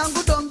you wine and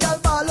go down, girl,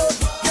 ball out.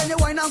 Then you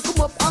wine and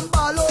come up and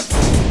ball out.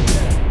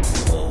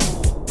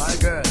 My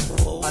girl,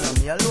 I know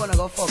me alone, I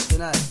go fuck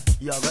tonight.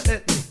 You have to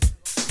hit me.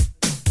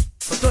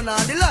 So turn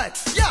on the light,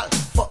 yeah.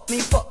 Fuck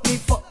me,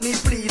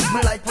 please.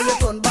 Me like when you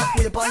turn back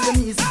way upon your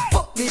knees.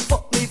 Fuck me,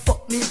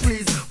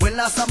 please. When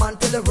last a man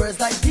tell the words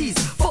like these.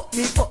 Fuck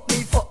me,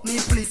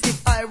 please.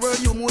 If I were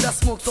you, woulda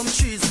smoke some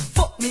trees.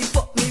 Fuck me,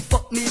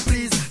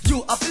 please.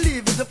 You have to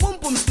leave with the pum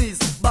pum sneeze.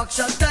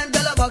 Backshot time,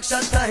 gyal,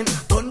 backshot time.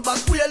 Turn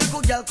back way,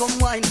 little gyal, come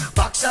wine.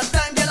 Backshot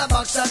time, gyal,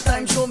 backshot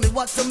time. Show me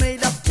what you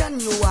made of, can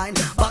you wine?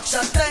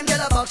 Backshot time,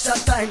 gyal,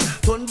 backshot time.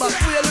 Turn back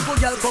way, little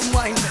gyal, come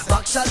wine.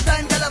 Backshot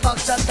time, gyal,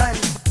 backshot time.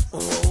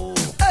 Oh.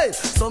 Hey,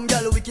 some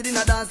gal wicked in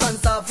a dance and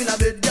soft in a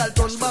bed. Gal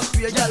turn back for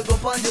your gal, go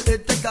on your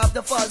head. Take off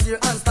the false ear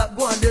and stop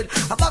go on dead.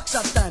 A back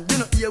shot time, do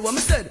not hear what me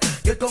said.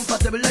 Get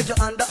comfortable like you're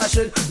under a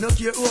shed. No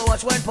care who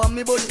watch wine from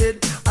me body head.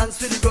 And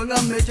see the ground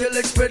and make your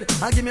legs spread.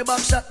 And give me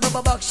back shot,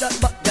 back shot,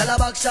 back. Gal a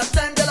back shot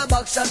time, gal a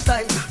back shot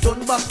time.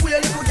 Turn back for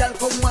your little gal,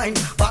 come wine.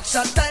 Back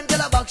shot time,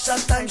 gal a back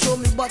shot time. Show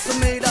me what you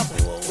made up.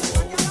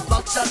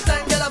 Back shot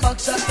time, gal a back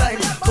shot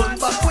time. Turn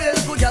back for your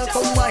little gal,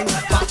 come wine.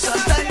 Back shot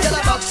time, gal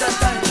a back shot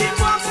time.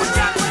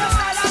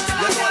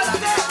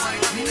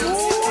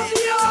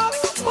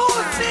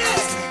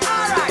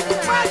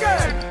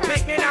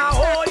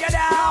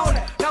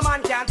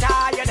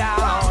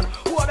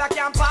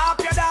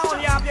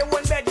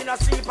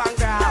 Sleep on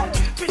ground.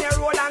 Spin your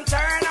roll and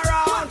turn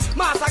around.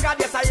 Master God,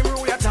 yes, I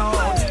rule your town.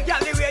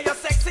 Girl, the way you're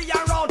sexy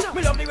and round.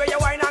 Me love the way you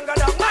whine and go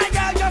down. My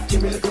girl, just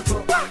give me a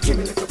little pop. Give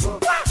me a little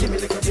pop. Give me a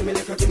little, give me a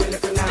little, give me a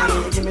little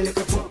now. Give me a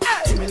little pop.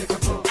 Give me a little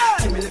pop.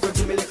 Give me a little,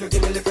 give me a little,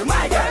 give me a little.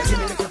 My girl, give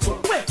me a little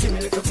pop. Give me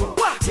a little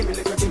pop. Give me a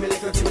little, give me a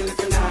little, give me a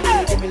little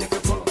now. Give me a little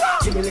pop.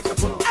 Give me a little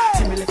pop.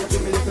 Give me a little, give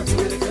me a little, give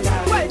me a little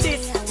now. Well,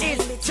 this is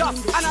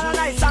just another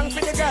nice song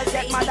for the girls.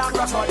 Get mad and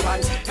rock out,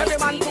 man. Every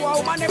man to a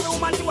woman, every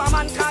woman to a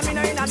man. Coming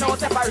in and no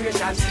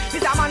separation.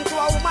 It's a man to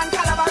a woman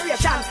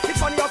collaboration. It's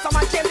funny how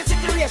someone change the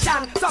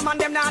situation. Some man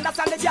them not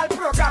understand the girl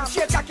program.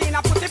 Shake cocky in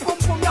a pussy pum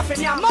pum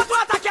nothing yam. Most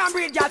water can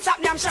breathe, girl. Stop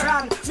me, I'm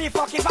Sharon. Me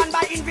fucking van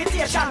by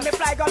invitation. Me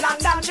fly go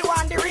London, she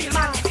want the real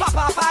man.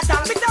 Papa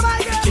Patan, big time,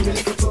 my girl. Give me a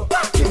little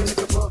pop, give me a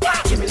little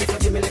pop, give me a little,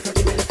 give me a little,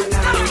 give me a little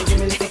now. Give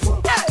me a little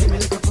pop, give me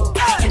a little pop,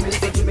 give me a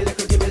little, give me a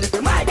little, give me a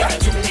little, my girl.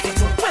 Give me a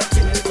little pop,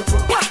 give me a little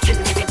pop, give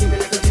me a little, give me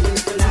a little, give me a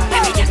little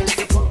now. Give me a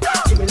little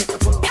pop, give me a little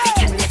pop,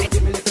 give me a little,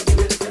 give me a little, give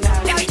me a little now.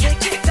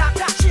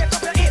 Shake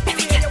up your hip, the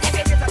way you want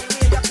to get and the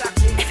way you black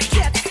it.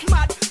 Get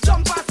mad,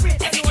 jump and spit.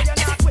 You know you're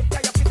not quick,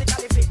 you're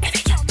physically fit.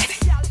 Some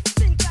girl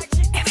think like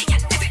shit, you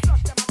know you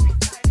flush them a big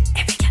time.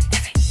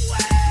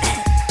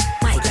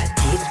 My girl,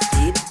 tip,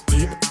 tip,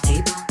 tip,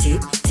 tip,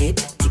 tip, tip,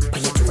 tip.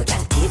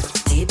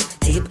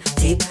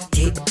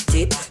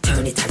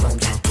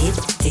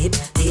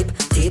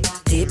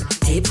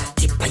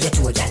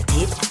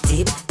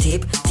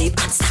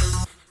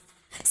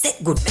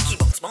 Good. Make it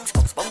bounce, bounce,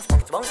 bounce, bounce,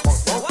 bounce, bounce,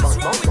 bounce, bounce, bounce,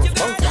 bounce, bounce,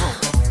 bounce, down.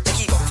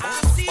 Make it bounce,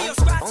 bounce, bounce,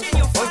 bounce,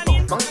 bounce, bounce,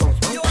 bounce, bounce,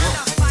 bounce, you're on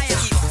a fire.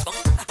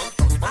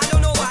 I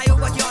don't know why,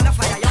 but you're on a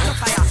fire. You're on a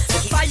fire.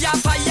 Fire,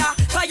 fire,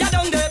 fire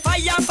down there.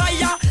 Fire,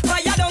 fire,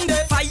 fire down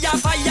there. Fire,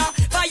 fire,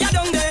 fire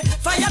down there.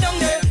 Fire down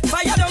there.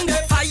 Fire down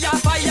there. Fire,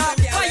 fire,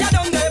 fire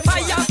down there.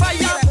 Fire,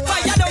 fire,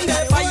 fire down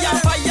there. Fire,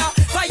 fire,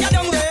 fire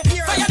down there.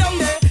 Fire down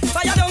there.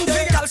 Fire down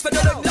there. Girls for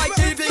the look like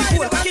TV.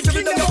 Cool. Package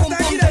every down your boom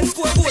boom then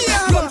score goal.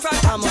 Run from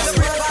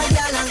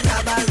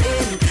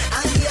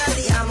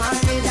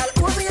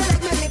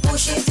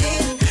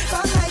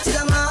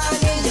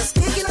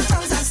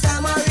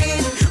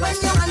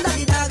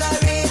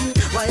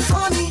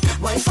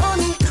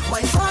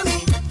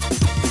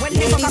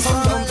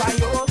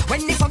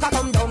when the fucker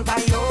come down by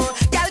you,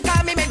 y'all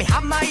call me, make me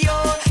hammer you.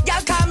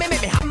 Y'all call me,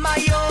 make me hammer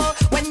you.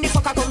 When the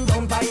fucker come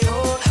down by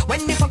you,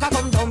 when the fucker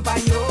come down by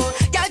you,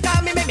 y'all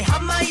call me, make me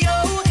hammer you.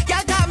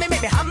 Y'all call me,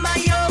 make me hammer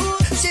you.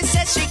 She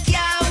said she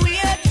can't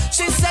wait.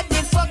 She said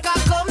the fucker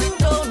come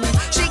down.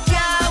 She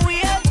can't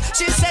wait.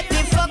 She said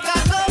the fucker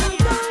come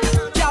down.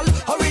 Y'all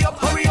hurry up,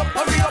 hurry up,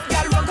 hurry up.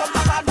 Y'all run up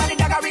my bad body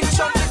dagger ring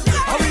shot.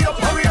 Hurry up,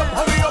 hurry up,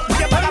 hurry up. With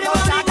your bag of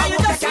mouth talk and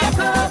walk your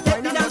car.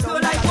 Let me dance go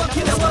like walk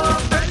in the wall.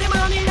 Early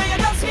morning now you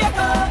just wake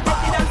up. Let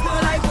me dance go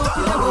like walk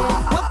in the wall.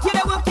 Walk in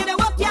the walk in the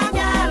walk ya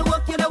girl.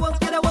 Walk in the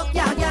walk in the walk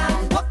ya girl.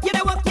 Walk in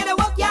the walk in the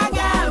walk ya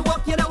girl.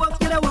 Walk in the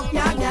walk in the walk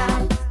ya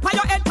girl. Pan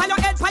your head, pan your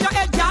head, pan your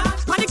head, girl.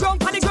 Pan the ground,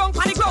 pan the ground,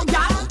 pan the ground,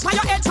 girl. Pan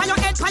your head, pan your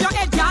head, pan your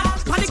head, girl.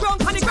 Pan the ground,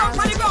 pan the ground,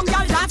 pan the ground,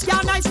 girl. Dance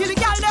girl nice, feel the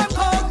girl them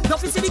come.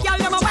 Don't you see the girl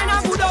them a wine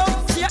and good up.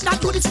 Straight that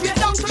booty straight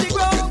down to the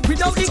ground.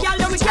 Without the girl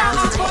them we can't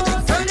afford.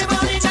 Early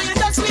morning now you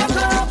just wake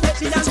up.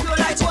 Let me dance go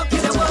like walk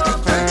in the wall.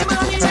 Early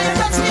morning now you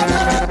just wake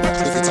up.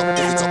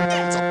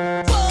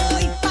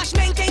 Boy,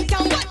 Bashman came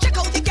down. Check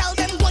out the gal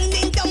them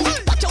winding down.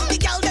 Watch out the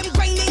gal them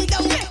grinding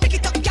down. Pick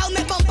it up, gal,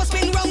 make bumper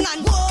spin round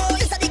and whoa.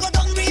 This a the go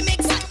down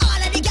remix and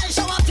all of the gal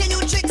show off your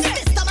new tricks.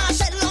 Mr.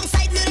 Marshall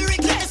alongside Lil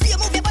Rick. Let me see you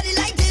move your body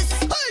like this.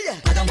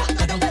 Gadong,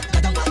 gadong,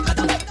 gadong,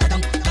 gadong,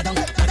 gadong, gadong,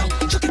 gadong.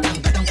 Chuck it down,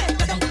 gadong,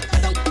 gadong,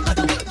 gadong,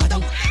 gadong,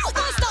 gadong.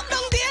 Don't stop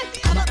down there.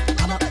 Come up,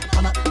 come up,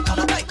 come up, come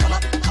up, right, come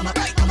up, come up,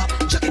 right, come up.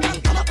 Chuck it down,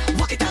 come up,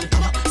 walk it down,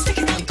 come up, stick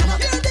it down, come up.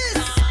 Hear this.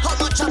 How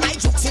much of my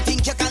jokes you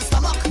think you can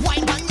stomach?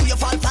 Wine man, you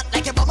fall flat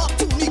like a bum up.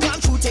 2 milligram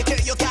true, take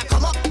care, you can't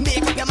come up.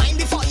 Make up your mind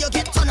before you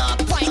get turn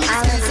up. Wine is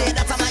still say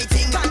that's my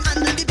thing. Brand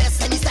and the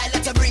best, any style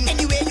that you bring.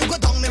 Anyway, you go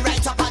down, me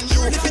right up on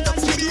you. Lift it up,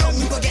 spin round,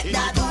 you go get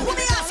that. Let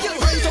me ask you.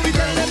 So we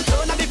tell them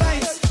turn up the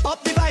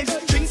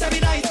vibes, drinks every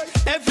night,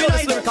 every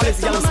night.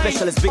 Lyricalist, young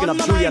specialist, big up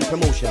Julian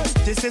Promotions.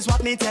 This is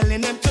what me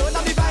telling them. Turn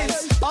up the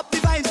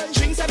vibes,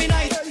 drinks every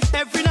night,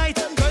 every night.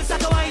 Girls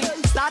start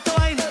to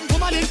wine,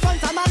 woman in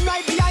front and man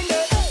right behind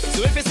her.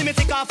 So if you see me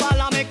take off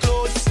all of my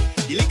clothes,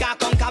 the liquor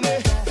come me.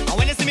 And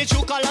when you see me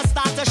true colors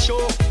start to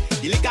show,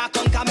 the liquor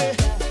come me.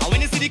 And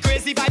when you see the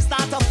crazy vibes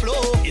start to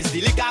flow, it's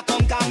the liquor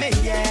come me,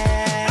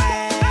 yeah.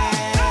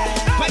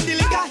 When the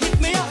liquor hit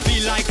me, I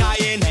feel like I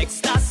in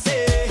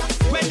ecstasy.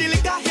 When the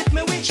liquor hit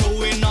me, we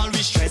throwing all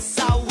we stress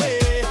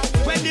away.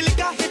 When the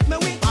liquor hit me,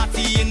 we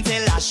party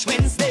until Ash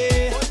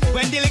Wednesday.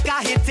 When the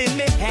liquor hit in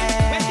me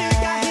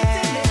head,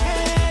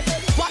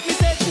 what me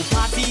say to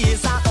party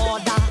is a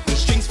order. The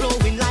strings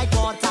flowing like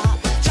water.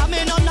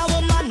 Jamming on a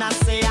woman and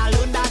say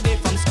alone that day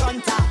from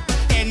Scrunta.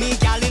 Any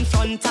gal in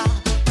front her,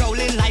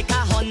 prowling like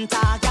a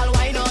hunter. Gal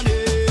wine on it.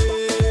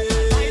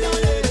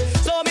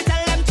 So me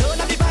tell them turn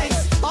up the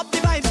vibes,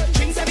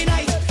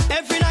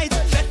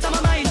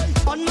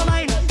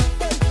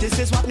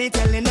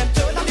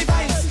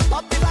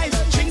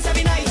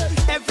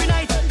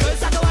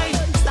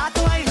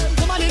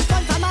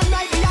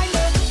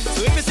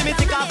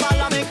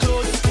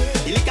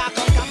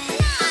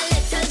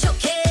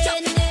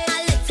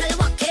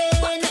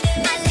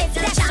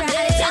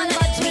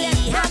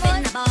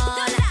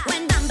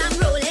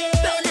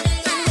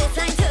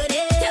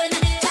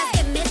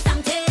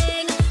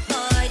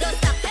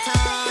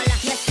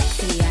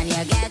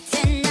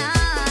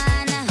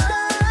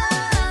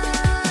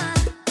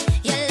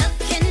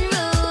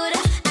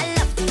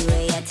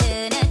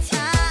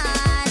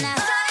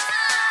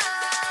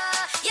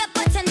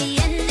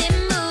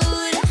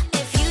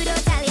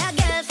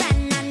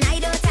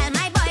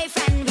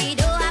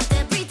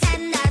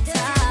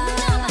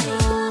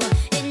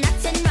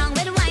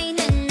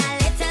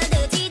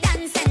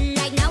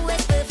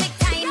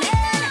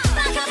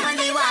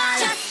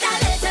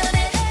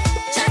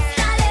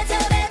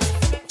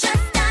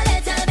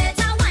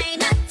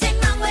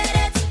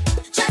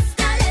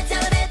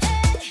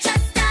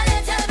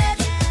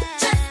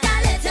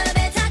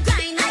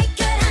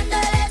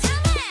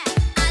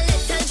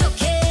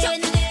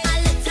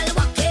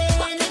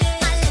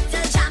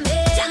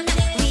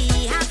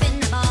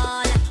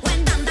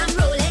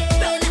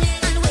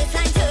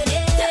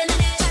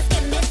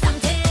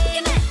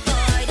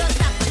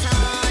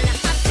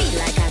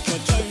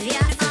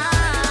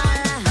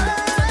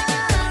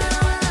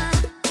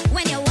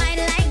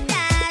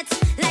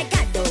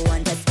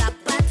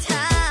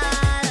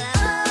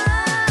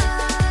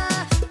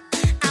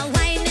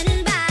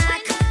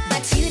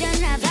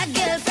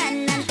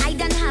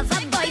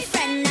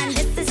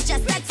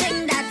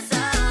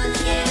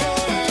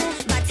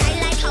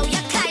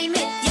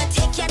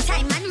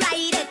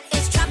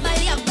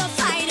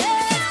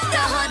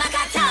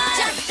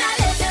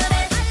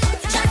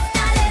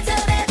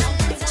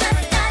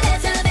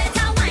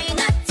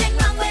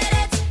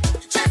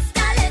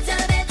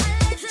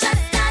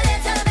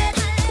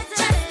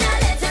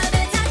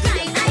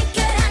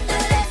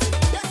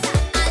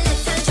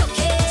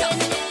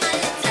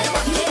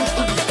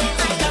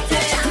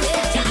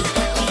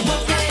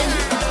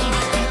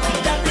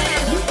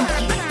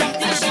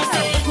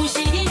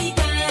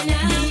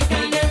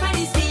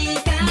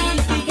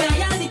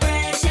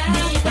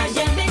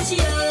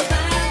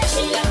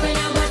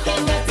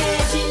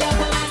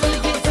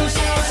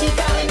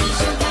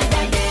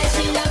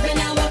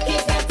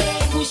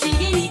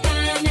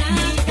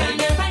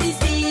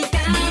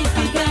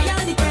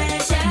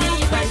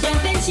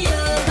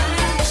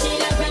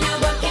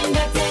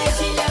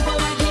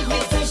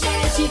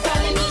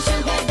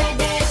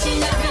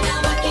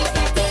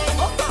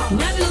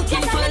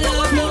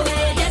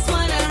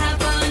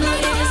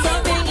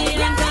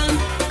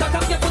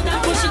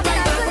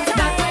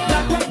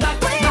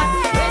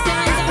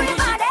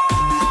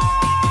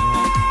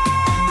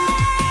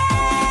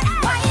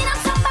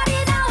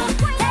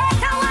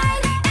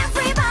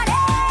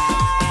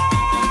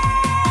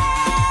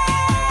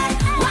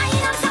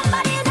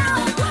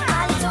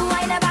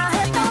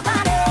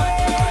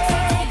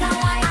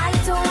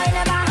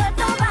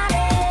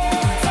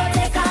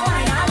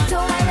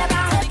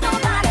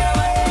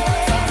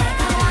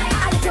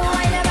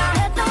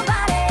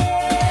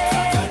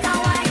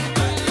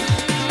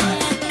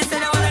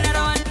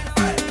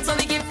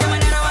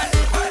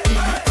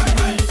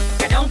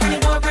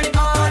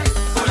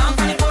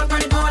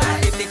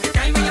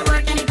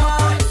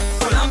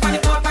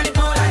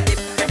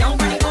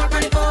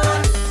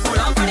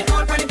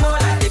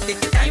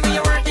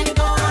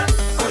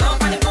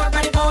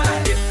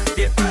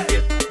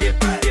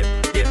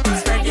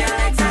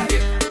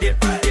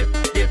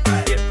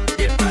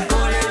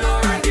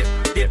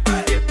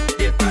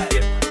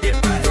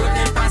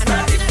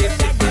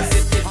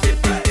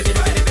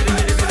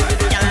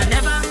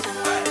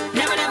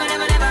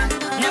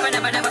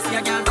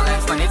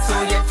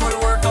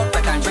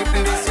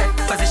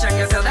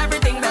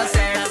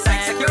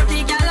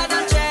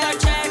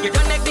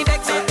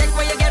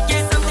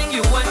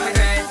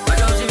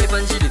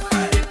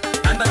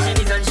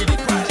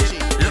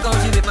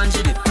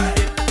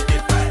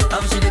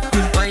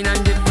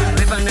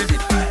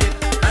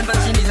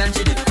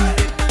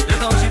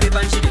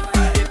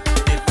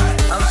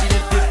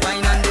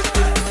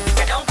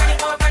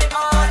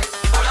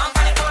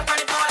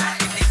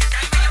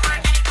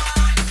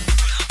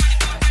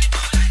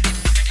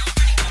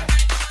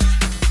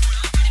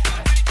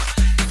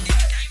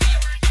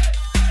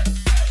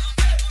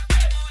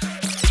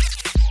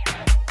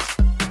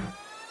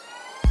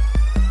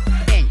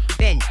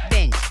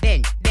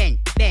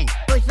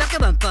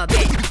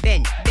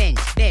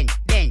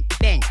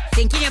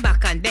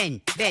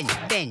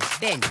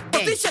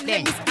 Position,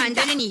 bend, hands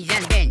on the knees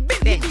and bend,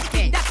 bend, bend, bend,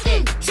 bend,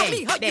 hands on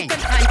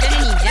the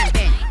knees and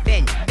bend,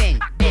 bend,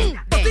 bend,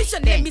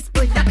 position, let me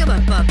split like a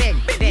bumper,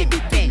 bend, bend,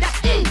 bend,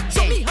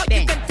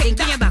 bend, think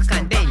in your back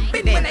and bend,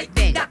 bend,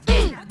 bend,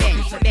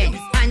 bend,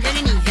 hands on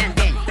the knees and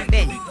bend, bend,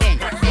 bend,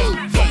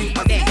 bend,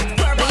 bend.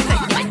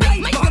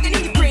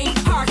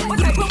 What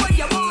type of word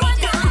you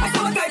want? I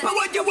saw what type of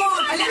word you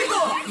want. Let me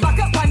go. Back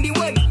up on the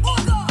word.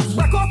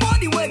 Back up on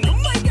the word.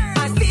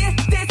 I say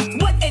this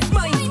word is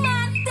mine.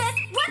 This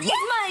word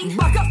is mine.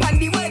 Back up on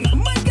the word.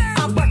 And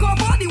back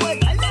up on the word.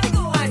 Let me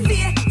go. I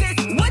say this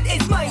word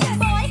is mine.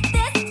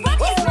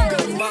 Boy, this word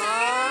is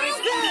mine.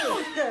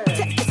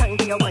 Take your time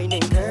when you're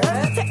whining, girl.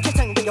 Take your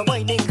time when you're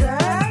whining, girl.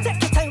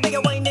 Take your time when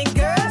you're whining,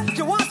 girl.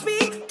 You want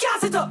speed?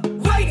 Gas it up.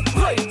 Right.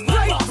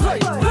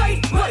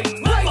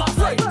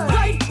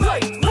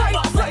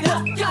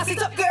 Gas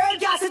it up, girl.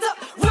 Gas it up.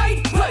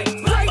 Right.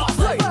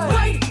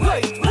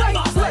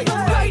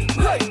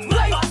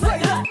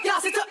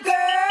 Gas it up,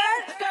 girl.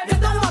 Get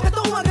down,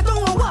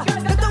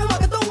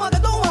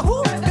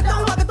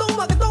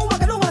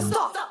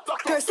 stop.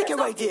 Girl, stick it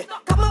right there.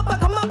 Come up, what?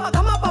 Come up,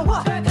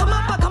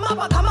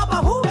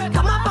 who?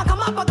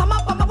 Come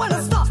up, I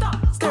wanna stop.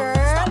 Girl,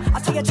 I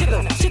tell you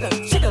jiggle. Gas it up,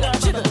 girl.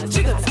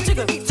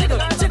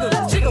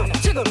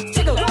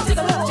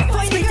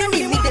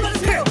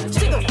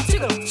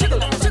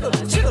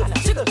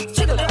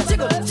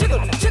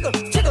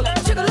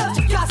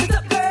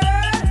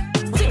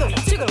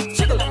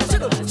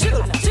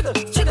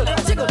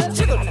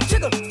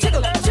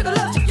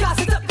 Gas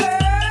it up,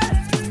 girl.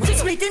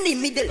 Split in the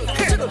middle.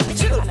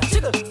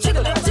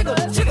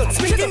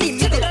 Split in the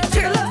middle.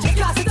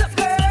 Gas it up,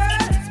 girl.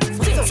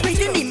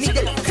 Split in the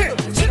middle.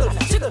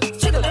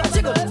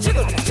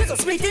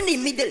 Split in the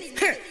middle.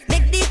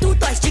 Make the two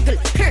toys jiggle.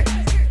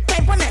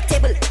 Climb on a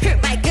table.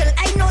 My girl, I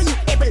know you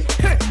able.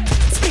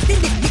 Split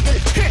in the middle.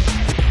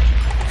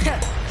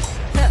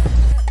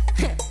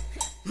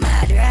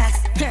 Madras.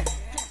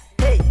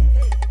 Hey.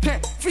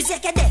 Free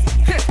second there.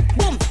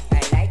 Boom. I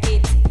like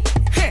it.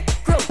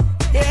 Crow.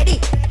 They ready?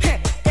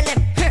 Tell them.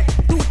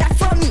 Do that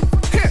for me.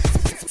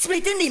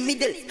 Split in the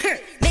middle.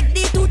 Make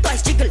the two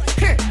toys jiggle.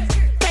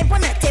 Climb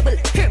on a table.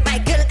 My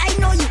girl, I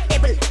know you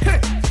able.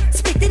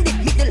 Split in the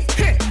middle.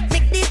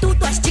 Make the two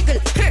toys jiggle.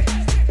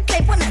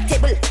 Climb on a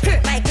table.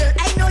 My girl,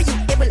 I know you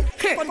able.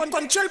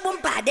 Control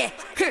bombade.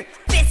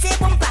 Face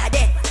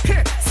bombade.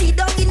 Sit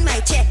down in my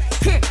chair.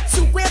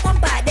 Sukwe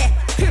bombade.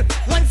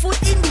 One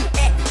foot in the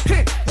air.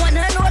 One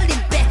hand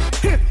holding back.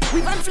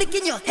 With one flick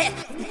in your hair.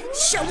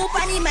 Show up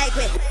on the mic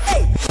way.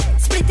 Hey,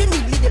 split in the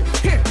middle.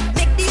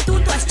 Make the two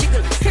toys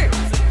jiggle.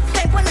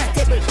 Climb on a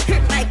table.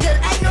 My girl,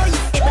 I know you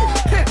able.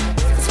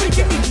 Split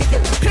in the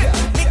middle.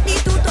 Make the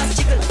two toys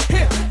jiggle.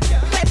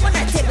 Climb on a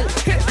table.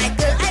 My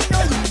girl, I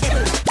know you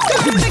able.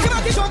 Make your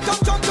body jump.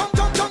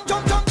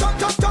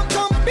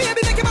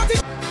 Baby, make your body.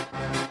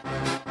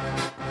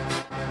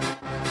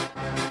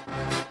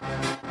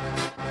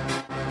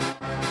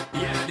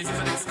 Yeah, this is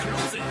an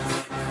exclusive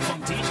from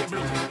DJ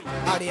Blue.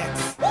 RDX.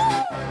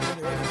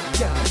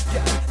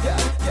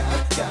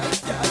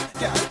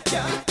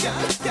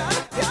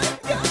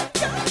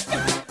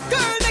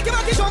 Girl, make your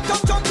body jump.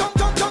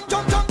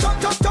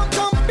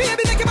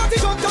 Baby, make your body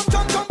jump.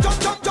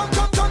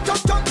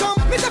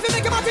 Miss if you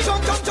make your body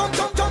jump.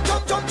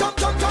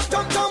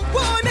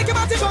 Boy, make your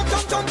body jump.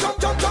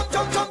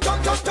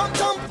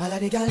 All of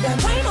the girls them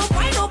Wind up.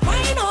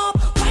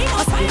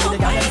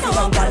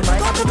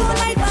 Got to go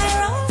like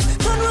viral.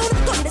 Turn round,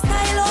 turn the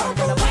style up.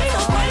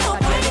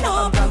 Wind up.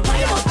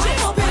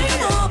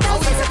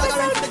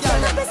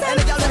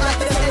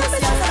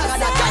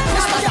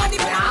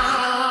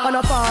 On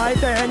a 5,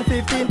 10,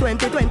 15,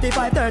 20,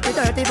 25, 30,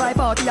 35,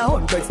 40,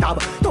 100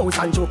 stab,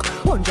 1,000 choke,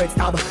 100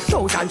 stab,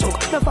 1,000 choke.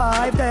 The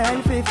 5,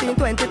 10, 15,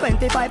 20,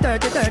 25,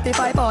 30,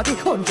 35, 40,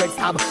 100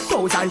 stab,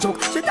 1,000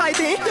 choke. She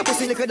tighty, your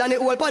pussy liquor than the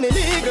old pan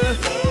illegal.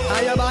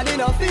 And your body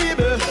not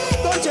feeble.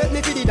 Don't check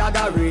me for the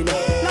dagger ring.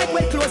 Like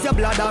when close your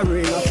bladder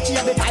ring. She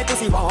have the type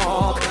pussy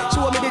walk.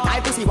 Show me the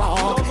type pussy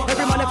walk.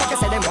 Every motherfucker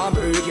say them want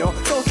breed you.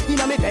 So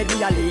inna me bed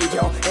me a lead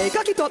you. Hey,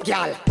 cock it up,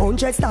 y'all.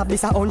 100 stab,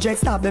 this a 100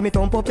 stab. Let me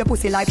thump up your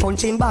pussy like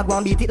punching bag.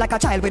 One beat it like a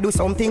child, we do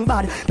something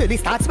bad. Baby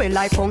start swell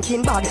like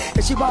pumpkin bag.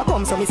 Then she walk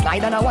come, so me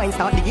slide and a wine.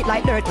 Start dig it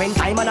like dirt when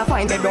time and a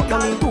fine. Bed rock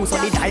down in two, so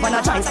the dive and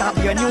a shine. Start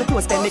your new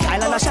clothes, spend the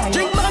Kyle and a shine.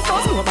 Drink man,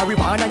 cause no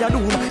marijuana your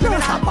room.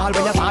 Never stop ball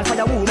when you fall for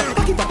your womb.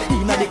 Cock it up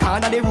inna the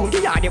corner the room.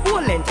 The yard the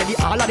whole length to the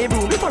all of the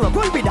room. Before a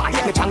girl be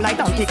die, me chang like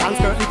donkey can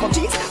skirt me from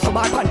cheese. So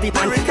bad panty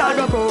pan, can't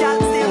go go.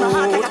 Can't steal my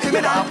heart like a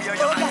criminal.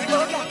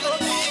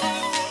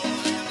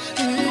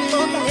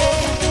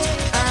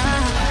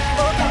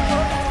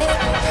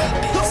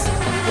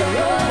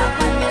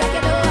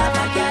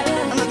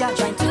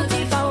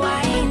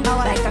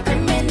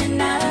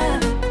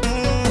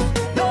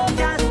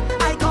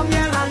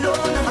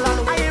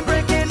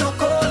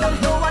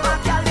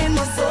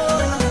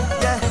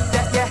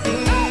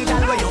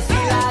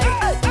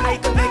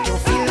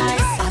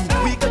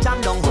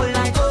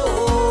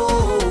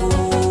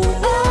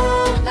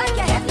 Like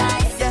your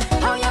headlights,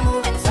 how you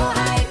moving so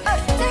high?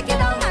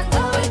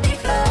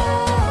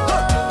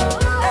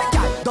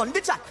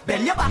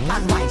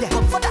 wine. Yeah,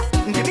 come for that.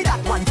 Give me that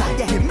one time.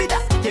 Yeah, give me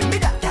that,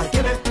 girl.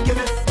 Give me.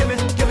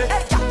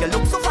 Hey, girl, you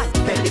look so fine,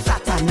 belly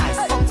fat and nice.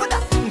 Come for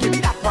that. Give me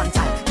that one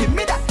time. Give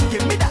me that,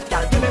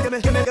 girl. Give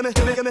me. Girl,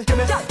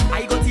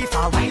 I go too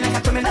far, wine like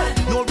a criminal.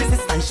 No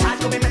resistance, shall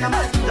go be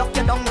minimal. Lock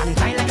you down and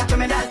grind like a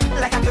criminal.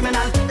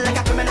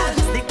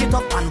 Stick it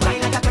up and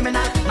wine like a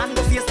criminal. Man,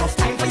 go face tough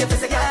time for your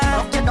physical.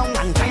 Lock you down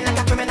and grind like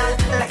a criminal.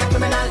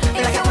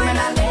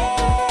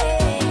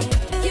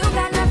 You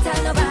cannot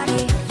tell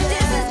nobody.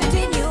 This is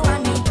between you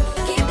and me.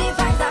 Keep the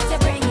vibes that you're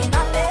bringing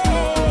on me.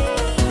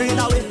 Bring it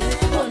away.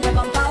 Hold your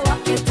bumper,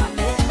 walk it on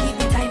me. Keep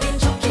the timing,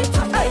 choke it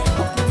on me.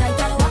 Hook me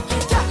tight and walk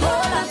it on me.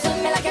 Hold on to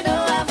me like you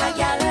don't have a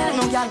girl.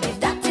 No girl. If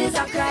that is a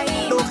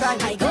crime, No crime.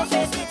 I go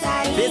face the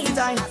time.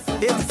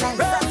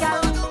 Run,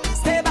 girl,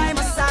 stay by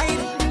my side.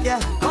 Yeah,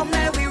 come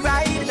there we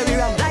ride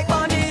like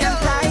Bonnie and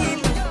Clyde.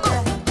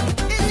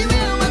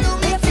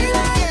 If you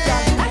like it,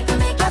 I can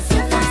make us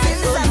feel nice.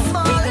 Baby,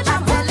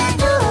 I'm telling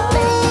you,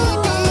 baby.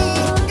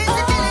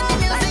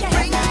 Like I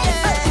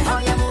nice. How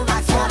you move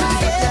at your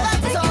life.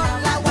 Take it on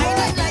like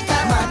wine like a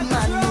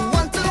Man, you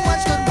want to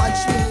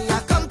watch me. I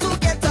come to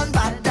get on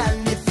bad,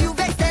 and if you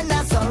vex, then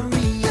I'm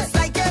sorry. It's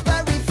like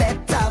every fet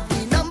have the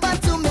number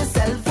to my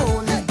cell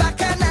phone.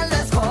 Back and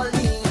let's call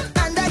me,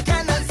 and I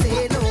cannot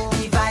say no.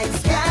 The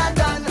vibes can't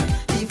done.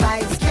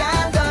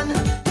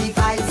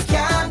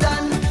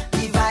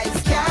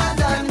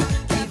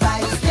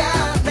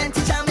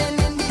 Plenty jamming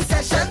in the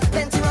session,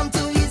 plenty rum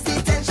to ease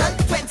the tension.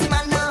 20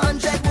 man,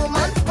 100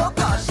 woman. Oh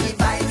gosh, the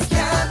vibes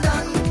can't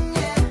done.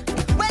 Yeah.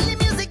 Well, the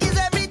music is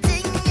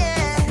everything.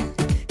 Yeah,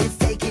 it's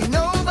taking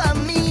over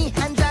me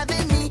and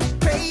driving me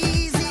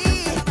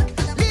crazy,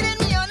 leading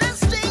me on a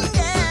string.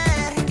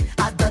 Yeah,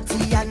 I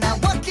dirty and I'm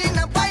walking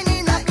up,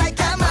 winding up like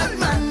a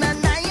madman,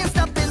 and I ain't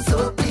stopping.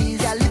 So please,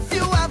 girl, if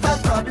you have a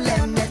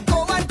problem, then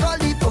go and call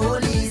the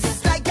police.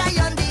 It's like I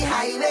on the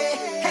highway,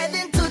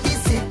 heading to the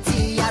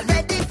city. I'm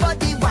ready for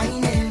the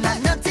whining,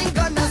 and nothing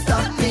gonna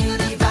stop me.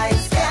 The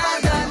vibes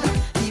can't done.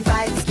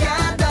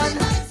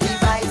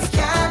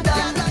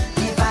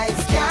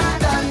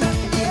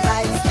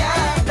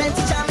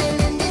 Plenty jamming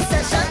in the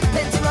session,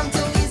 plenty rum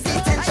to ease the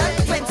tension.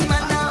 20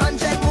 man,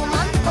 100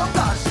 woman. Oh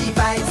gosh, the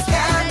vibes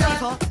can't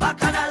done.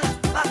 Bacchanal.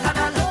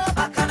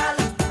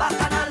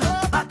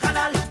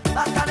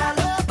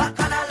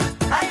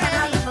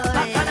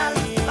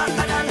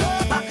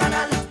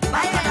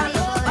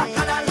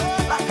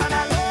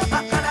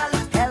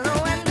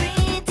 Hello and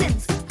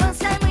greetings.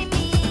 First time we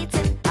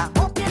meeting. I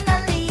hope you're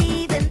not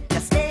leaving.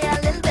 Just stay a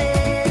little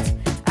bit.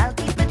 I'll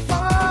keep it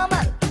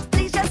formal.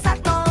 Please just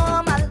act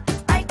normal.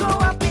 I grew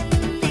up in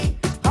the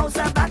house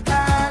of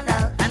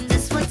Bacchanal, and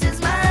this foot is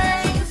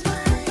mine.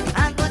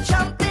 I go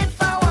jump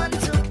if I want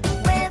to.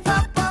 Wave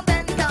up or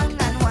bend down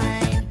and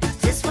whine.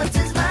 This foot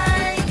is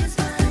mine.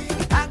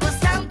 I go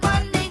stamp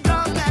on the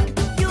ground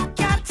and you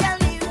can't tell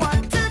me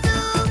what to do.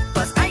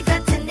 'Cause I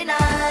felt in the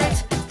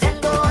night, then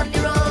go on the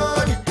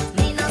road.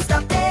 Me no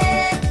stop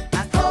there,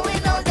 I'm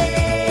going all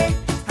day.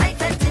 I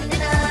felt in the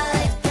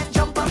night, then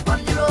jump up on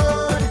the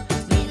road.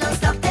 Me no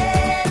stop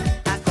there,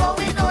 I'm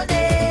going all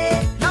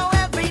day. Now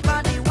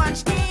everybody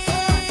watch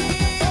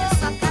this.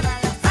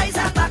 Eyes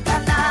are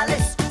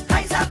Bacchanales.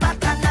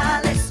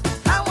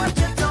 I want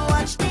you to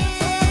watch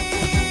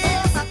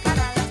this.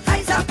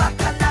 Eyes are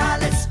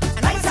Bacchanales.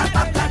 I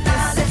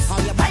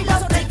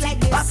love it like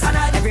this.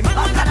 Every man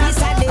want a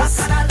piece of this.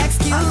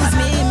 Excuse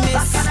me,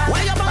 miss.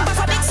 Why your bumper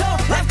so big so?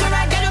 Left to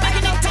right, get you back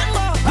in the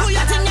tango. Do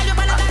your thing, get you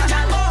better than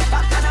Django.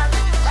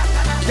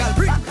 Girl,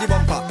 bring the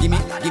bumper, gimme.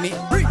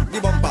 Bring the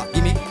bumper,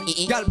 gimme.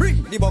 Girl, bring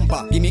the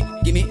bumper, gimme.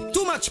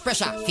 Too much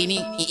pressure, fini.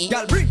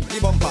 Girl, bring the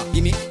bumper,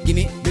 gimme.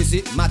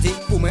 Busy, Matty,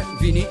 Pume,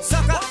 Vini,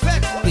 Saka,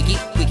 Fek, Wiki.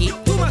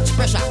 Too much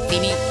pressure,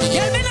 fini.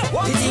 Girl, me know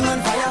The thing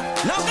on fire.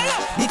 now go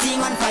up. The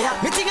thing on fire.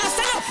 Me thing a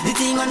stand up. The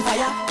thing on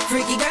fire.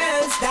 Freaky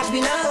girls that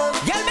we love.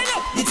 Girl, me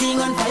know The thing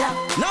on fire.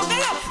 now go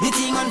up. The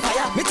thing on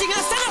fire. Me thing a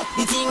stand up.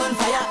 The thing on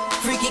fire.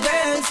 Freaky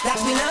girls that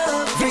we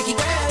love. Freaky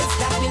girls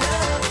that we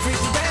love.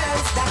 Freaky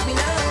girls that we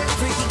love.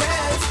 Freaky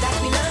girls that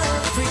we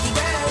love. Freaky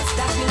girls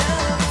that we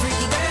love.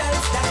 Freaky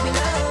girls that we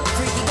love.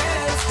 Freaky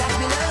girls that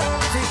we love.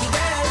 Freaky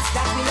girls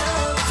that we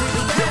love.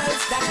 Freaky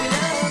girls that we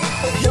love.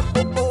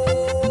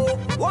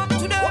 One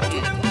to them.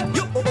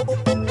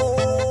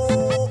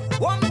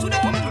 One to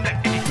them.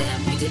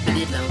 Damn, you dipping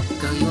it low.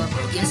 Girl, you up,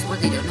 bro. Guess what?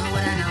 They don't know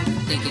what I know.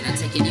 Thinking I'm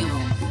taking you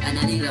home, and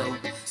I need low.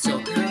 So,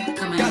 girl,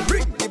 come Girl, on.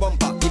 bring the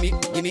bumper, gimme.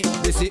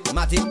 Busy,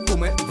 Matty,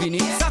 Pume, Vini,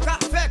 Saka,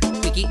 Fek,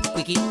 Wiki.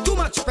 Too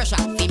much pressure,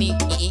 fini.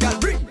 Girl,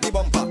 bring the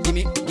bumper,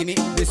 gimme.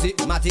 Busy,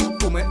 Matty,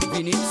 Pume,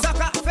 Vini,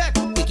 Saka, Fek,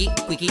 Wiki.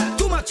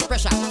 Too much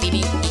pressure,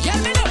 fini. Girl,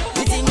 me know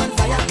The thing on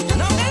fire.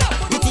 now go up.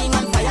 The thing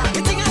on fire.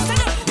 Me thing a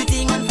stand up. The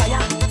thing on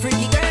fire.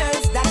 Freaky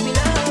girls that we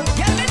love.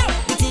 Girl, me know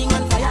The thing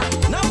on fire.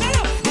 now go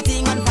up. The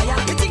thing on fire.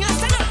 Me thing a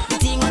stand up. The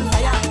thing on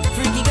fire.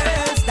 Freaky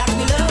girls that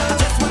we love.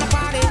 Just wanna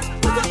party.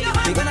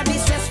 We're gonna be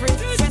stress free.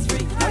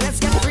 Now let's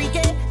get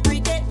freaky.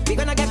 We're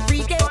gonna get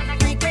freaky.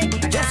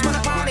 Just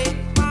wanna party.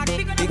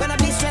 We're gonna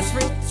be stress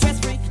free.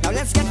 Now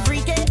let's get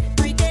freaky.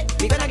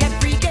 We're gonna get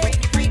freaky.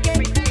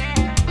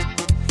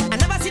 I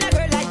never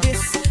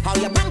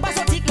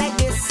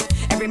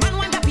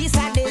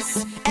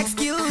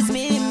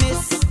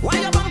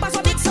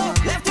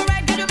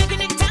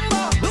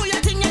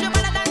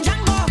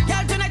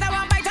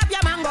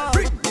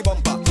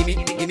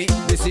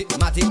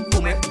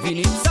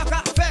vini,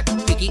 saka, fek,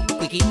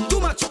 wiki, too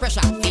much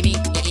pressure, fini,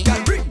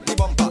 girl bring the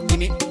bumper,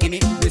 gimme,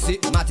 busy,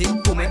 matty,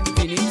 come,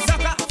 vini,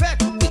 saka, fek,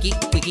 wiki,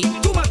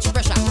 too much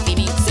pressure,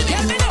 fini,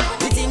 girl me know,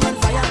 the thing on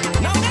fire,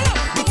 now me know,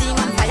 the thing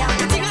on fire,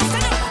 the thing on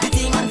fire, the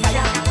thing on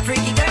fire,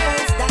 freaky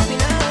girls that we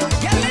love,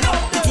 girl me know,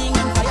 the thing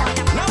on fire,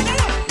 now me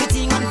know, the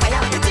thing on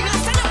fire, the thing on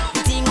fire,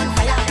 the thing on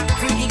fire,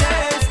 freaky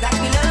girls that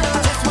we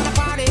love, just wanna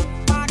party,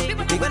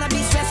 we gonna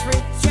be stress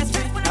free,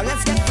 now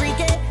let's get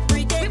freaky,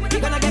 we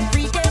gonna get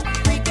freaky,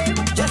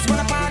 just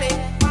wanna party,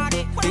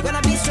 we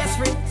gonna be stress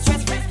free,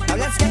 now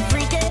let's get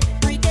freaky,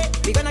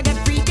 we gonna get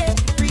freaky.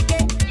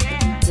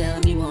 Tell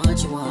me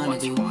what you wanna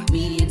do.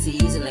 Me and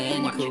Teasel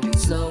and your crew.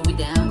 Slow me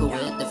down, go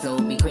with the flow.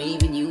 Me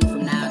craving you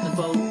from now to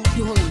vote.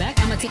 You holding back?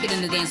 I'ma take it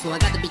in the dance floor. I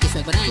got the beat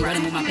swag, but I ain't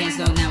running with my pants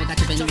low. Now I got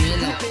you bending real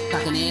low,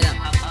 cocking it up.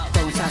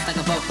 Throwing shots like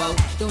a fofo.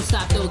 Don't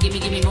stop though, give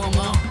me more.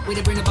 Way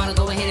to bring the bottle,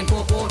 go ahead and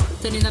pour.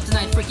 Turning up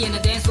tonight, freaky in the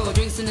dance floor.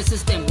 Drinks in the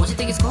system. What you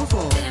think it's called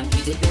for? Damn,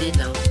 you dipping it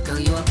low. Girl,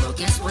 you up, bro.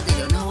 Guess what? They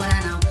don't know what I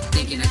know.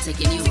 Thinking of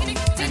taking you home,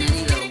 and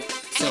any low.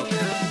 So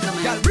come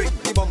on. Girl, bring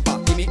the bumper,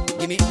 gimme,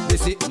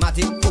 busy,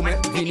 matty, come,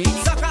 vini,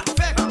 saka,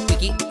 fek,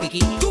 wiki,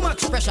 too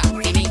much pressure,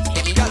 fini,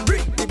 girl,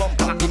 bring the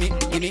bumper, gimme,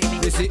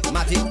 busy,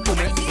 matty,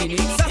 come, vini,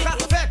 saka,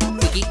 fek,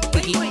 wiki,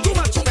 too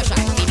much pressure,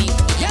 fini,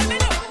 girl, me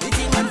know, the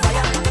thing on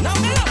fire, now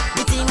me know,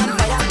 the thing on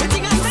fire, the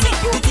thing on fire,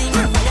 the thing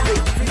on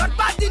fire. Not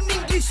bad in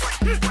English,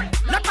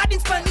 not bad in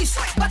Spanish,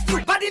 but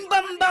you bad in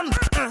bum bum,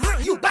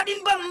 you bad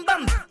in bum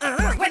bum.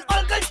 When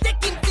all girls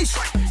taking fish,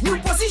 new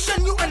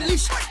position you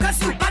unleash,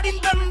 'cause you bad in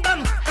bum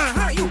bum,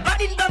 you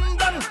bad in bum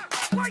bum.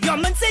 Your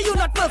man say you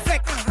not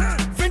perfect,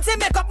 friends say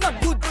makeup not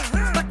good,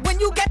 but when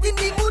you get in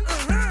the mood,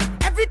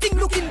 everything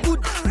looking good.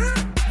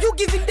 You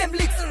giving them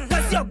licks,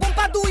 'cause your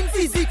bumper doing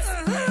physics.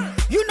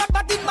 You not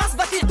bad in mass,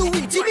 but you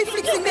doing Jimmy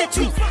flicks in the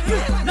tree. You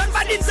not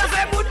bad in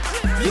Savay mood,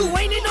 you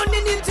whining on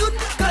the new tune,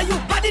 'cause you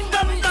bad in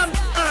bum bum,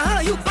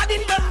 you bad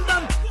in bum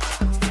bum.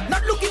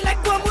 Not looking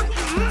like Guamun,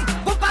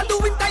 bumper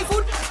doing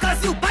typhoon,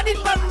 'cause you bad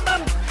in bum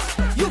bum,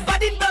 you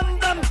bad in bum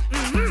bum.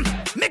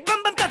 Make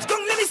bum bum touch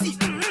gong, let me see.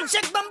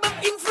 Check bum bum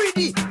in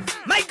 3D.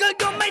 My girl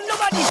don't mind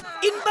nobody.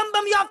 In bum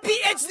bum you have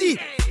PhD.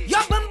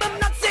 Your bum bum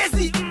not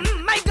sassy.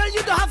 My girl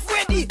you don't have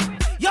ready.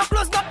 Your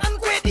clothes not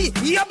unready.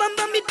 Your bum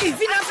bum it be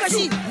fina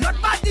flashy. Not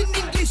bad in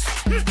English,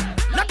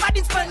 not bad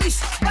in Spanish,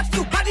 but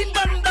you bad in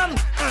bum bum.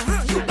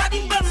 You bad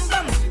in bum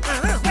bum.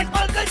 When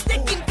all girls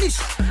taking fish,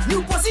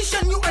 new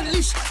position you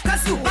unleash,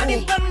 'cause you bad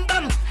in bum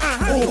bum.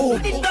 You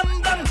bad in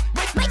bum bum.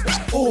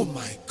 Oh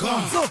my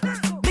God. So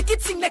make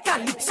it sing like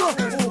calypso.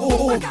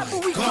 Oh my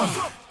God.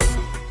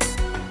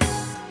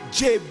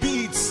 J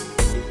Beats.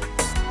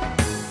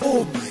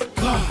 Oh my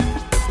God.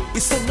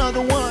 It's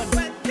another one.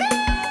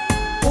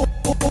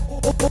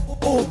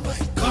 Oh my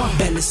God.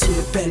 Belle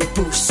souris, belle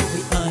bouche,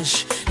 souris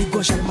ange. Les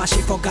gauches elles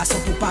marchent, faut garçon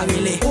pour pas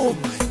rêler. Oh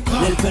my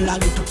God. L'elle peut la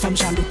rue, toute femme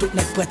jaloux, toute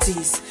nec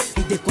prétise.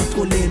 Il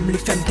décontrôle, les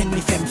femmes dingues,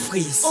 les femmes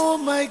frises. Oh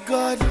my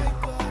God.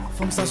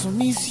 Femme ça son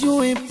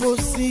mission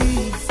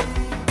impossible.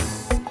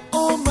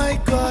 Oh my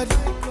God.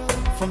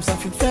 Femme ça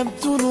fait femme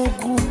tout nos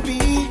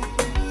groupies.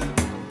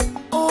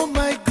 Oh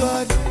my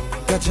God.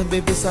 Got your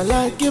baby ça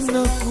like him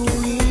not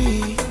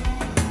courir.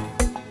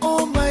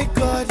 Oh my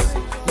God.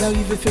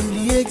 L'arrivée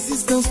famille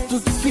existence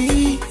toute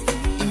fille.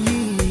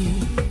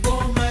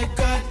 Oh my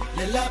God.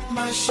 Les laps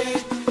marchés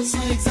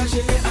sans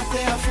exagérer à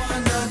terre avant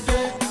un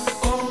deux.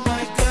 Oh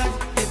my God.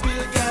 Et puis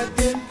le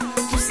garden.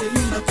 Tous ces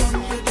lignes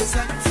comme mieux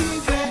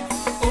désactiver.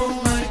 Oh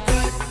my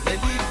God. Les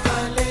livres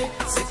parlés.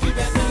 C'est plus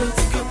belle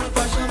mélodie que moi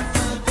pas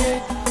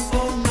j'entendais.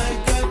 Oh my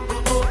God.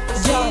 Oh oh.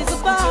 She's a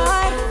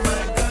boy.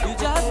 You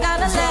just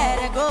gotta let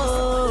her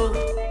go.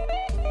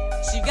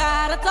 She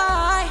got a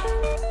toy.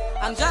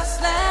 I'm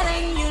just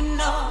letting you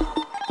know.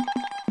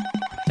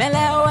 Mais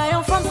là où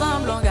on forme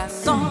ensemble un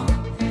garçon.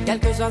 Quel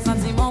que soit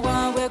sentiment ou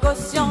en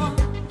précaution.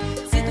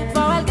 Si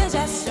toutefois elle que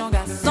gestion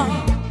garçon.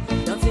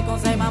 Donc si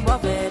conseil ma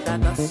boîte fait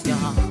attention.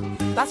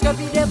 Parce que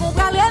puis des bons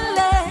calés,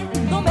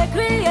 tomber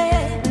crier,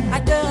 à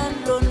deux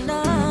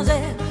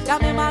l'onnanger. Car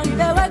même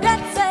arrivé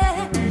regretter,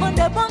 mon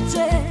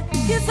débonché,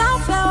 qui s'en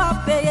fait à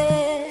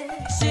payer.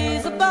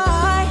 She's a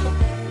boy,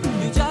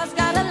 you just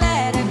gotta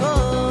let her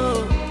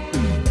go.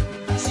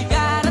 She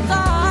got a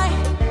toy,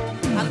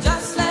 I'm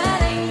just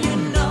letting you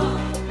know.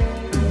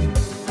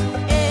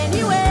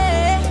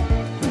 Anyway,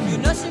 you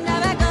know she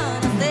never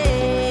gonna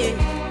stay.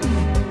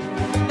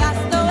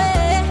 That's the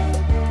way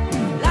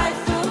life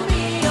threw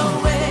me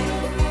away.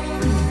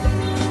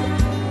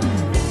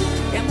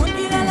 Can we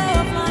be the lay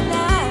of my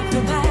life to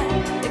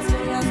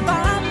experience by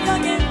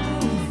young and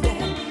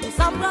it's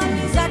up on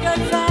me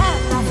second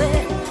fast.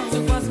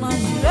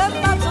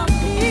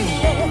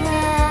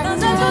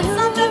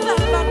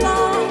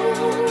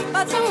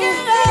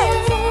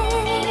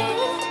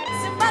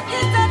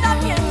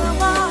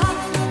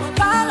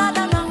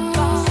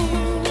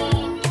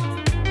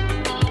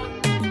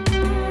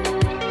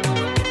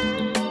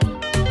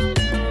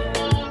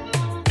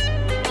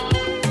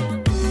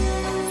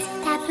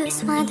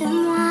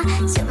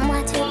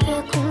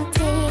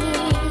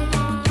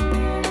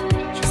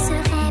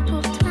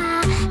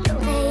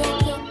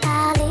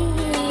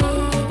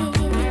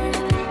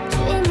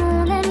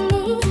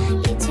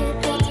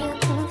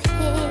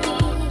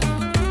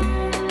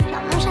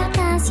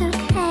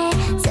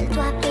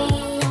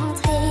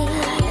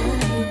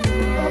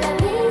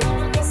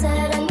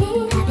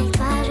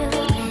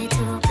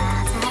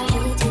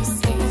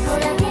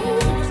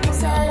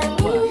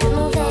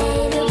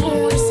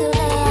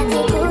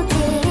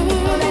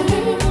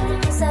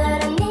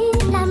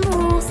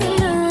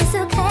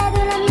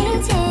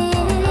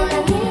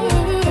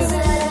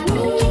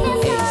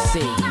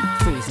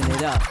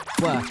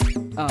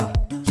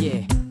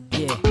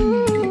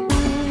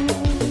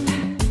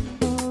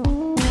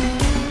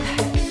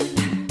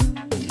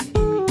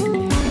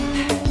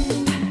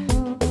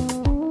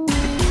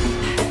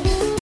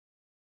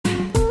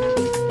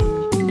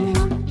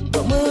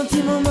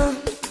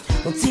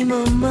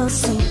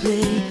 souple,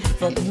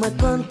 fok mwen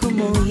kon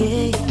koumou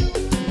ye,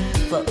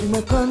 fok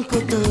mwen kon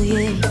koto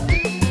ye.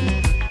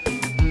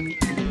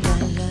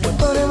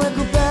 Kone mwen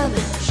koupab,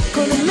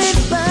 kone mwen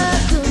pa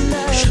tou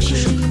la,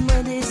 chéri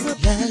mwen deso.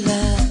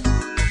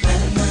 La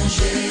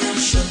manje yon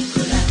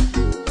chokolat,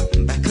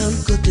 bakan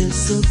kote l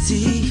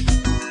soti.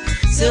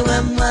 Se wè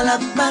mwen la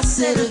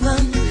pase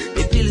devan,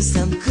 epi le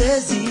sam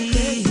crazy.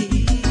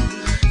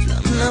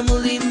 Flam la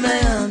mouli mè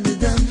an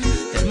dedan,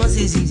 telman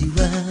se zindi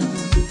wè.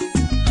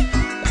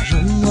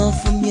 J'en m'en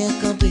fous bien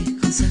camper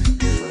comme ça,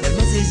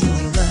 telman se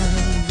zindi wè.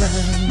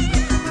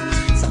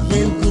 Sa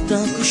ven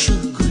koutan kou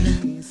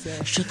chokolat,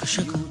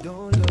 choco,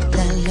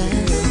 la la.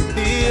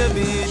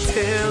 Baby,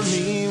 tell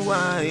me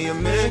why you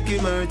make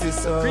him hurt you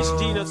so. Chris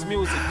Genius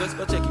Music, let's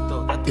go check it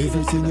out.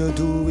 Everything you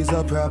do is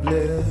a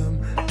problem.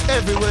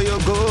 Everywhere you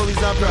go is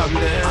a problem.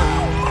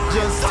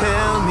 Just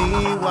tell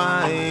me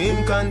why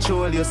him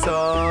control your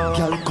soul.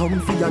 Girl, come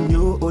for your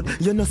new hood.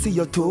 You know see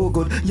you too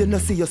good. You know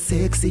see you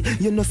sexy.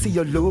 You know see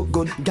you look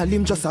good. Girl,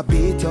 him just a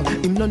bait you.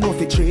 Him no know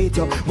if it treat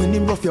you. When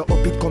him rough you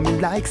up, it coming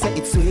like say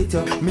it sweet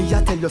you. Me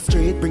I tell you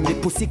straight, bring the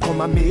pussy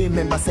come and me.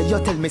 Remember say you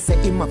tell me say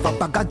him have a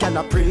bag of girl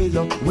a pray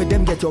you. Where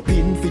them get your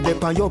pin, feed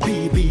up on your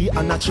BB,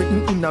 and a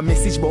threaten in a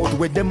message bout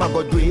where them a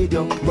go do it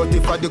you. But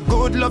if I the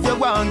good love you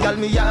want, girl,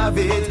 me have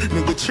it.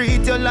 Me will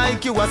treat you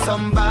like you are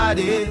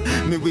somebody.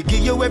 Me will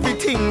give you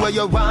everything what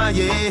you want,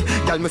 yeah.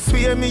 Girl, me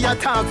swear me a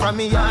talk from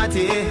me heart,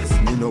 yes.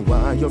 Me know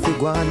why you feel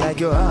go on like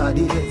your heart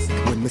is.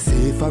 When me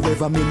say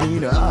forever, me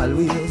mean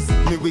always.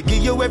 Me will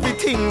give you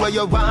everything what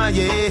you want,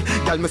 yeah.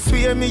 Girl, me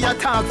swear me a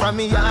talk from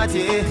me heart,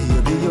 yeah.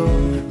 Baby,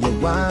 you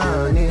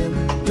want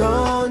him.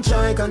 Don't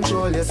try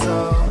control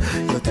yourself.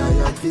 You're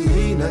tired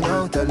feeling and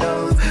out of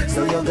love,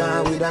 so you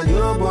gone with a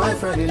new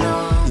boyfriend, you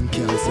know. Him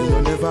can't say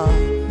you never,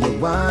 you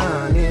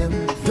want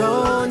him.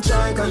 Don't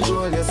try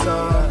control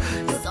yourself.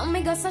 So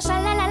me go so sha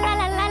la la la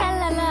la la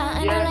la la.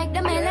 And I like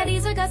the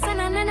melodies we go so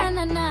na na na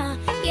na na.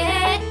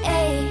 Yeah,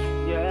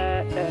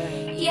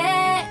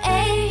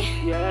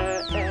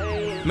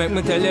 Make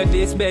me tell you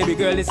this, baby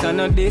girl, it's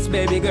not this,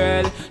 baby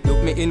girl.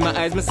 Look me in my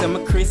eyes, me say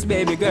me Chris,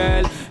 baby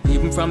girl.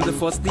 Even from the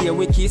first day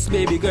we kiss,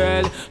 baby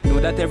girl. Know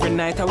that every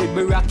night I will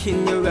be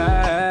rocking your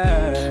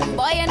world.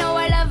 Boy, you know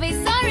our love is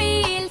so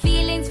real.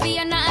 Feelings for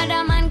you, no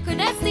other man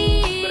could have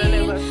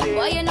seen.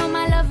 Boy, you know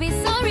my love is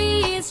so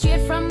real.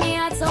 Straight from me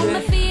heart, so me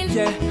feel.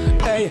 Yeah,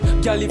 hey,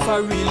 girl, if I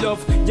real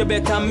love, you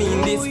better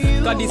mean this.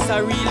 Cause this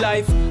a real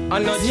life,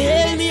 I'm not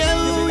tell me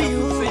how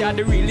you say you're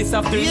the realest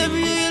of the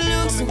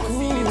real. So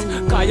cool.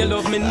 Cause you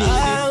love me need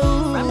it.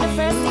 From the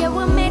first day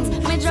we met,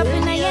 me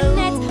dropping on your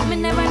net. Me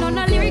never know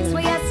no lyrics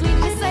where you sweet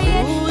me say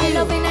it. Me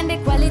loving and the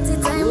quality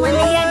time when me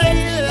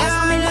again. That's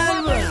me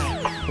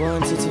love.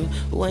 Want you to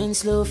wine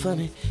slow for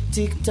me,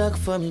 tick tock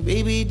for me,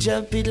 baby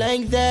jump it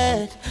like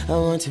that. I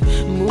want to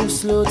move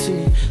slow to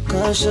me,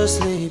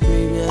 cautiously,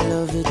 baby I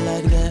love it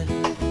like that.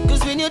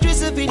 Cause when you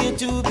dress up in your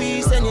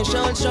two-piece and your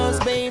short shorts,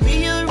 baby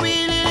you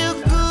really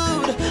look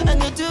good. I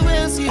got to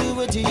ask you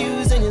what you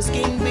use on your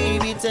skin,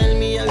 baby. Tell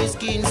me how your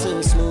skin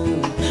so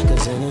smooth.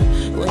 Cause I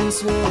know when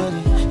slow on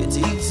me, your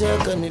tick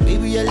tock on me,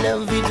 baby I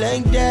love it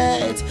like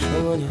that. I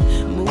wanna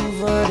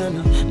move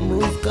on,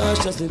 move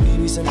cautiously,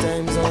 baby,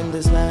 sometimes on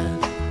the slide.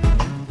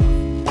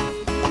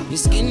 Your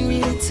skin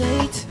really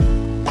tight,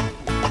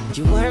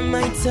 you are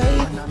my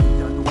type.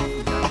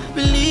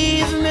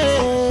 Believe me,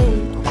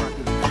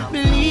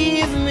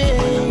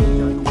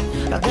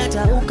 I got a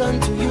hook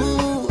onto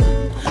you.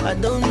 I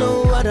don't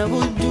know what I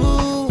would do.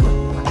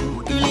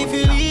 Girl, if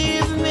you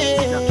leave me,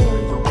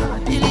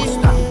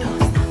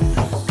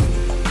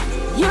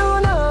 you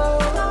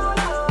know,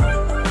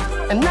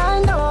 and I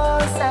know,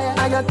 say,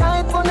 I got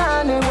tight for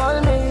nanny,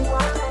 wall me.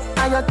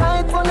 I got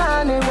tight for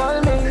nanny,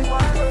 wall me.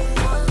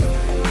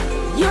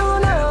 You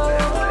know,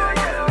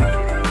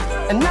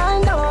 and I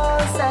know,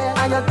 say,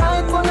 I got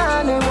tight for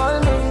nanny, wall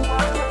me.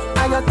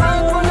 I got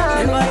tight for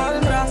nanny, wall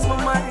me. Cross my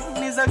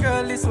mind is a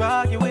girl is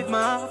walking with me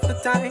half the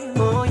time.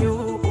 Oh,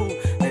 you,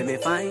 let me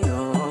find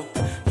out,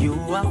 you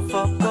are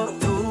fucked up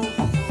too.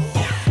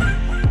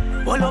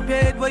 All up your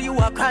head where you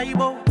are cry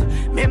about.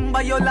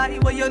 Remember your lie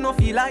where you no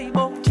feel like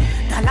about.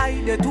 The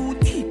lie the too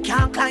deep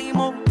can't climb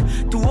up.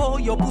 To all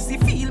your pussy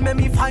feel make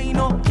me find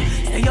out.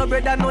 Say your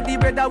brother not the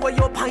brother where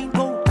you pint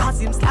out. Cause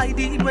him slide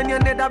in when your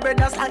nether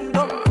brother slide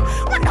up.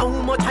 Wonder how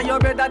much of your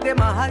brother them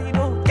a hide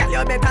out. Girl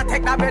you better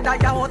take that brother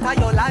you out of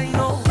your line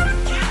out.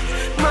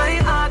 My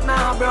heart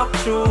now broke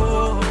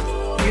through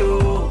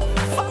you,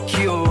 fuck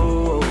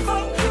you.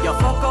 You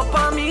fuck up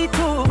on me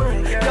too.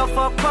 You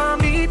fuck on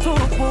me too.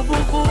 Boo,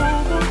 boo, boo.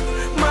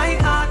 My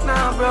heart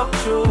now broke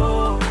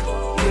through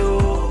you,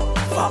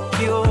 fuck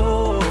you.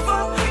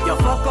 You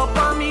fuck up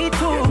on me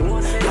too.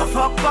 You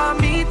fuck on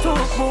me too.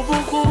 Boo,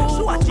 boo, boo.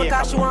 So watch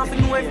because she want to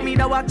know if me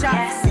da watch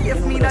her. See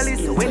if me da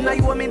listen when I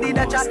you me did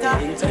a chatter.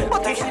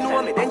 But if she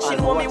know me, then she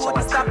know me what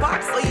is stop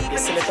her. So even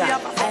if she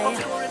have a fuck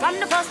up. From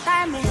the first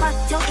time we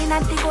met you in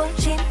at the gold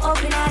chain,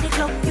 open at the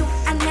club, you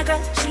and your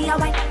girl, she a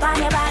white, on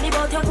your body,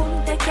 but you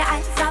couldn't take your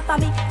eyes off of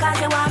me, cause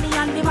you want me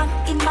and the man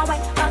in my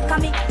white, back of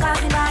me,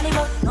 cause you want it,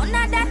 but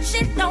none of that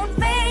shit don't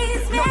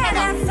faze me.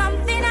 That's some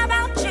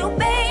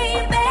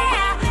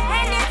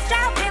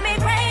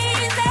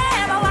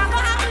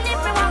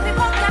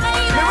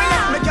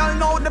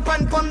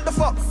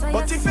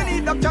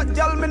a cat,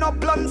 girl, me no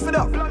plan for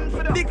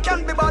that. Big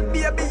can be bad,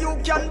 baby, you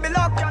can be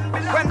locked.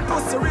 When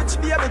pussy rich,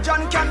 baby,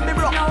 John can be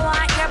broke. No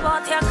one care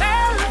about your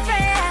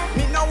girlfriend.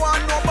 Me no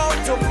want know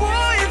about your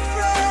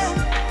boyfriend.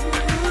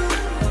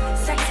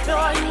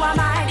 Explore, you are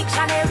my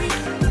dictionary.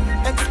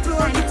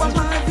 Explore, you are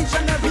my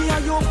dictionary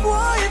and your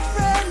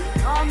boyfriend.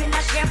 No, me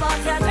not care about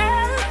your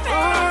girlfriend.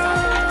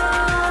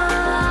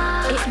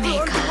 It's me,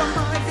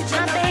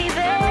 my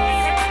baby.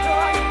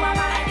 Explore, you are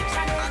my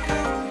dictionary.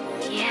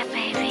 Yeah,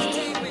 baby.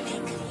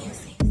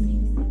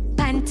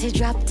 Panty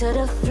drop to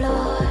the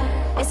floor.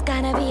 It's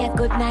gonna be a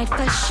good night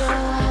for sure.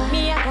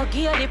 Me, I go give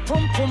you the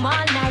pum pum all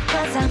night,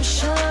 cause I'm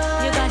sure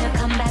you're gonna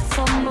come back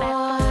for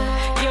more.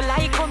 You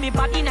like how me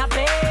body in a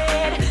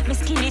bed. Me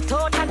skin it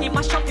out and me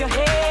mash up your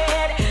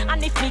head.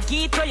 And if me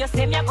get to you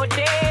say me I go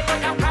dead.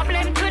 But no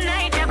problem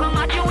tonight, I go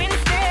mad you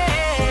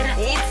instead.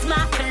 It's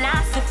my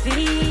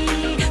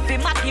philosophy. Be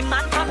mad the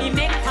man for me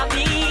meant for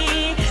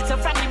me. So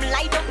from him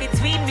light up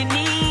between me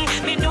knee.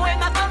 Me know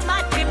him I go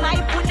mad with my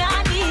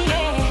punani.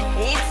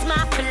 Yeah. It's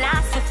my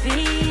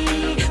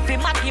philosophy. Be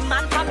mad the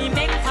man for me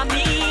meant for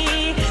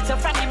me. So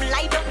from him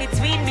light up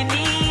between me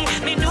knee.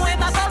 Me know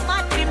him I go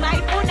mad with my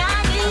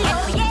punani.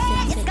 Oh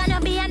yeah, it's gonna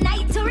be a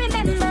night to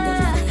remember.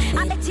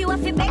 I bet you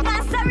if you beg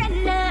and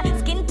surrender.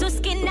 Skin to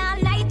skin all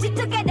night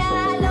together.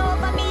 All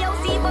over me, you'll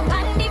see but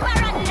on the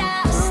veranda.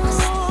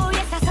 Oh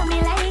yes, I saw me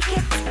like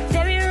it.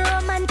 Very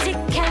romantic,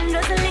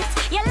 candles lit.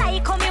 You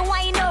like how me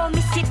wine oh,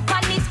 me sit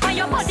on it. For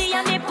your body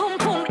and me boom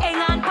boom,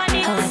 hang on pan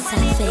it.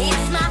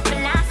 It's my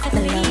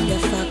philosophy.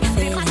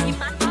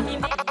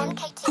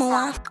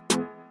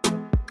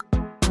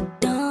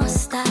 Don't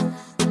stop.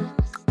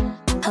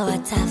 Oh,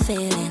 what I'm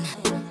feeling.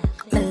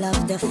 Me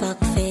love the fuck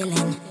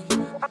feeling.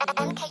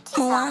 I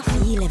want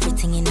feel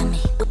everything in me.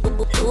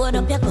 Load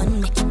up your gun,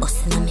 make it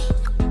bust in me.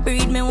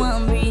 Breed me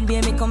one, breed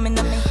baby come in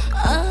me.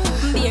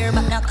 Beer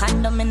but no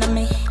condom in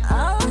me.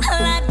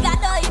 Lord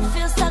God, oh you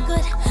feel so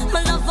good.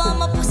 My love on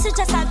my pussy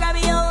just I grab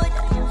you out.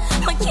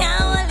 I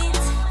can't hold it.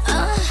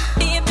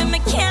 Baby, me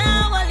can't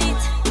hold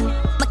it.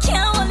 I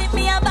can't hold it,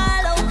 me a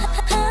ball out.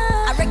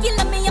 I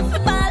regular me up a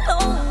ball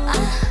out.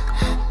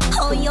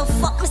 Oh you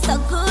fuck me so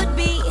good,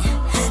 B.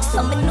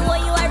 So me know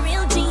you a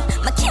real G.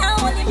 I can't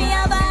hold it, me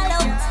a ball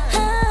out.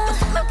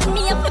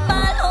 Me up a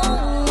ball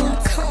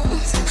out.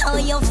 Oh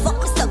you fuck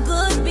me so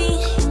good, B.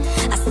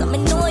 I saw me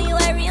know you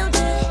a real G.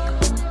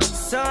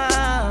 So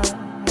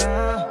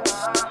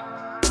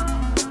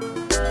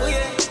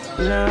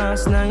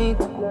last night,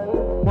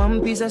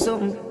 one piece of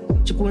something.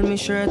 She pulled me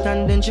shirt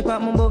and then she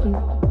popped my button.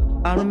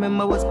 I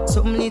remember was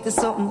something little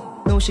something.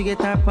 Now she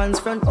get her pants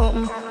front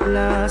open.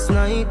 Last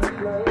night,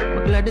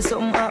 I'm glad there's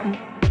something happened.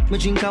 Me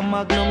drink a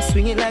Magnum,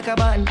 swing it like a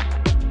button.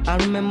 I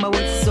remember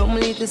was something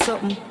little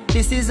something.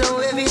 This is how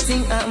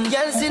everything happened.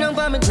 Girl, sit down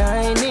for me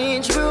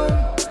 9-inch broom.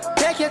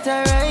 Take your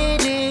time,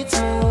 ride it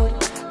smooth.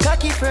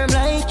 Cocky firm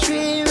like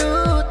tree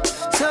root.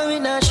 So we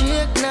not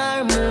shake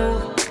nor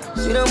move.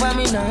 Sit down for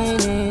me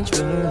 9-inch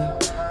broom.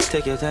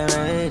 Take your time,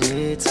 ride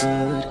it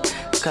smooth.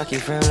 Cocky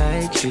firm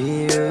like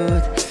tree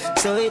root.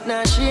 So it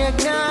not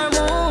shake nor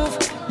move.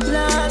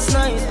 Last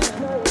night,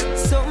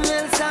 something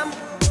else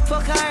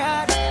fuck her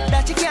hard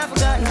that you can't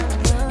forget.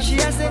 She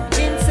has it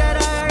inside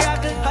her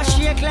rocket. Her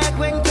shake like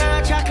when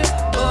car chocolate.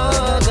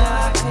 Oh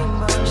God,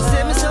 she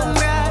said me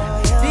something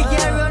right. The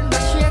girl run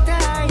but straight to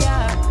her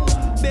yard.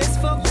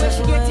 Best fuck when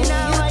she get in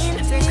her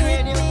wine. Say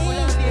cranium full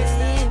of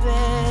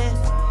bass.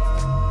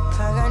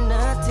 I got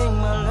nothing,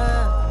 my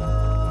love.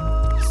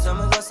 Some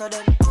of us are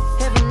dead.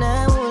 Every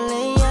night we'll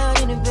lay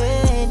out in the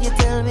bed. You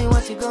tell me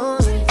what you're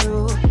going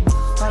through.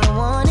 All I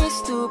want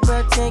is to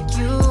protect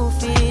you.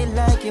 Feel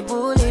like you're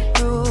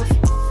bulletproof.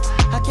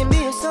 I can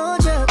be a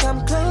soldier,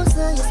 come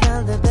closer. You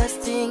smell the best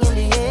thing in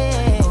the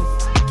air.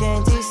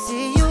 Can't you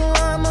see you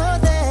are more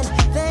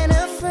than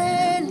a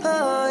friend?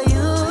 Oh,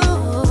 you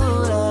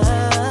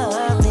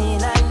love me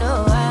like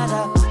no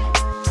other.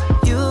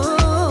 You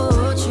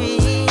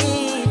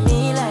treat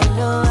me like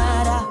no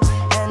other.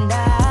 And I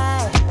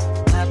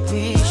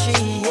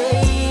appreciate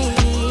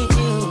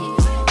you.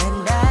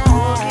 And I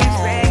keeps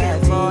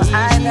begging for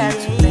I've had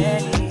too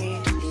many.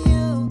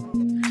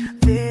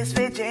 This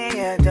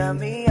Virginia done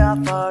me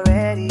up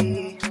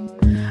already.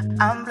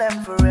 I'm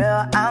blamed for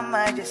real, I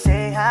might just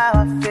say how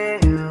I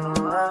feel.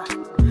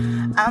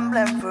 I'm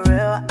blamed for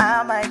real,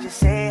 I might just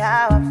say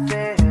how I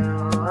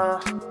feel.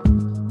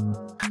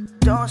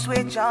 Don't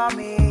switch on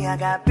me, I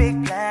got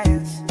big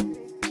plans.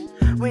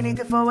 We need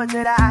to forward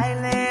to the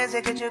islands,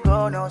 and could you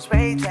go no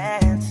spray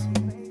tents?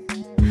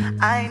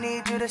 I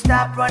need you to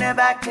stop running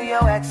back to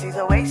your ex, he's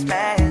a waste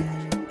man.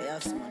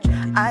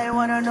 I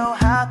wanna know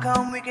how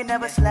come we can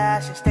never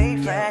slash and stay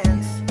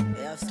friends.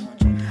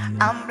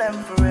 I'm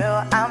blamed for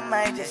real, I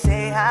might just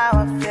say how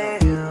I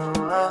feel.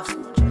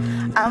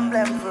 I'm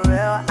blamed for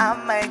real, I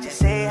might just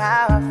say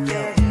how I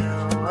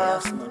feel.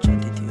 Cause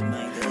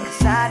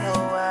I know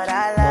what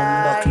I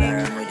like,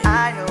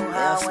 I know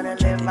how I wanna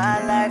live my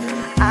life.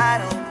 I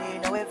don't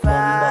need no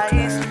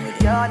advice,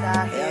 you're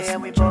not here,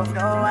 we both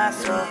know I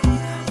so.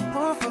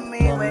 Pull for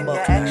me when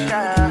you're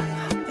extra,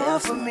 pull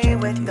for me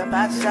with the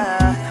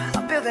pasta.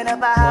 I'm building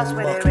up a house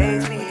where they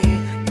raise me.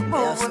 You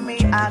move with me,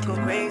 I go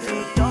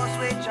crazy. Don't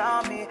switch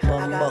on me,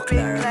 I got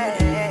big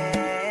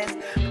plans.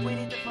 We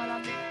need to follow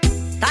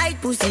me.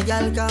 Tight pussy,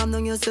 girl, calm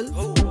down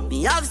yourself.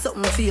 Me have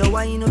something for you,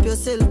 wind up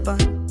yourself.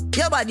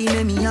 Your body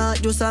make me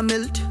heart just a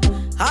melt.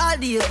 All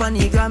the up on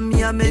the gram,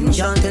 me a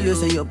mention. Tell you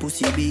say your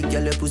pussy big,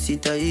 girl, your pussy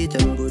tight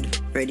and good.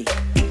 Ready?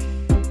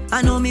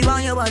 I know me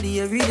want your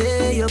body every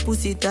day. Your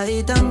pussy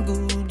tight and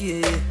good,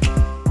 yeah.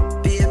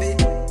 Baby,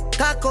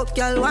 cock up,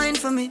 girl, wine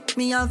for me.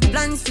 Me have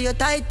plans for your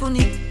tight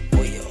pony.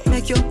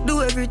 Make you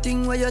do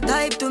everything where you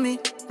type to me.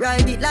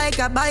 Ride it like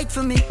a bike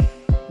for me.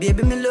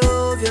 Baby, me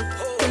love you,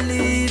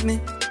 believe me.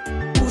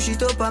 Push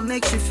it up and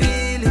make she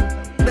feel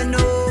it. Bend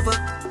over,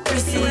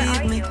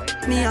 receive me.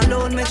 Me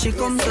alone make she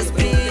come so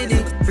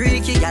speedy.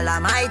 Freaky gal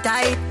I'm my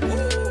type.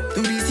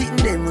 Do the sitting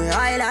them where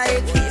I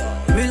like.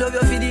 Me love you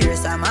for the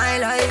rest of my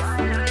life.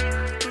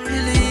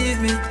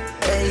 Believe me,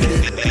 baby.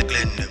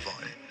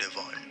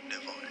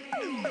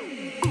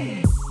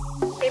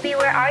 Baby,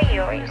 where are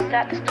you? Are you still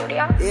at the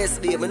studio? Yes,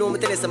 babe. I know me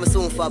tell you something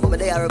soon for, but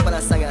they are up on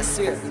a song, I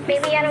swear.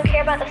 Baby, I don't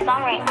care about the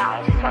song right now.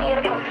 I just want you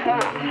to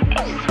perform.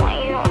 I just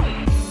want you.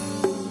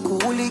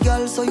 Coolie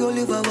girl, so you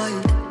live a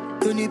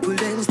wild. Your nipple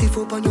them stiff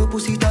up and your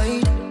pussy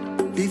tight.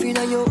 Living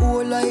on your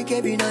own like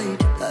every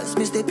night. As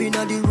me step in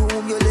the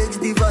room, your legs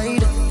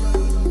divide.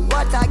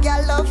 What a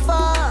girl love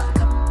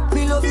for.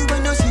 Me love you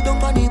when you sit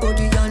down on the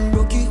body and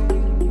rock it.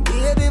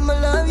 Baby, me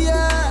love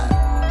ya.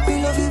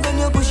 Me love you when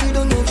you push it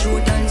on your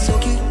throat and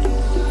suck it.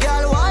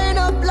 Girl, wind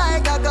up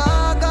like a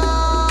gaga.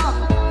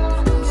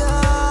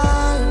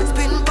 Girl,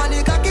 spin on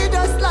the cocky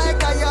just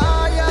like a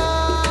yaya.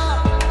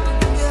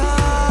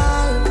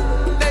 Girl,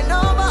 bend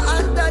over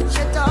and touch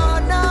it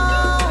on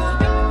now.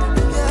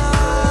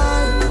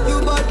 Girl, you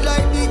bad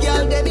like the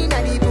girl them in the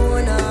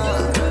bona.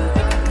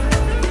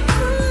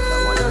 I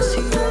wanna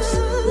see us,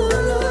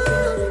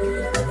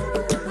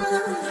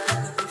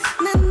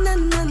 na na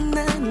na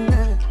na na,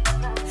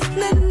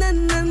 na na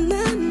na na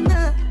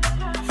na,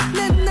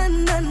 na na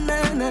na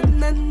na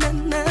na na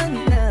na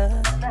na.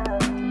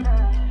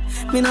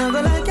 Me nah go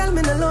like girl,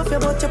 me nah love you,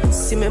 but your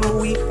pussy make me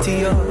weak to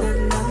you.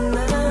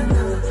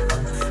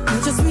 Me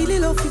just really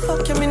love you,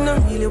 fuck you, me nah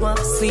really want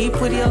to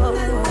sleep with you.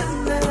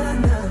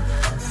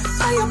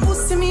 I your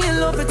pussy, me in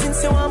love it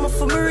since you want me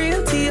for me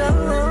real to you.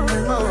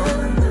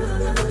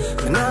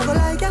 Me nah go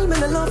like girl, me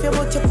nah love you,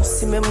 but your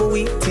pussy make me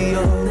weak to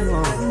you.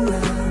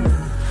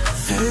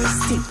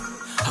 First thing,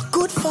 a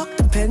good fuck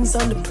depends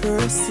on the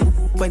person.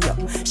 When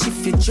you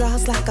shift your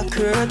jaws like a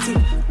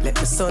curtain, let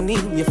the sun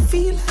in, you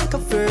feel like a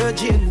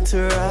virgin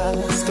to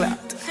us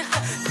clapped.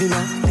 Then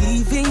I'm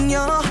leaving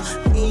you,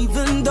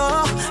 even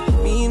though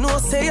me no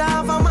say I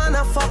have a man,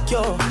 I fuck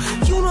you.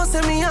 You know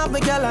say me have a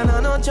girl and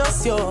I not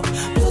just you.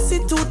 Pussy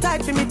too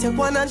tight for me take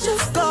one and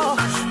just go.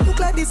 Look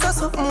like this or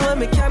something when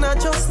me cannot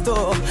just do.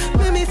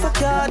 Make me fuck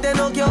you, then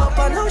I'll get up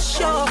and I'll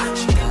show.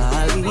 She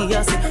call me,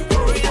 I say,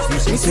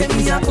 she say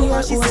me a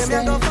poor, she say me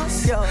a go fuck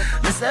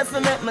you. Me say fi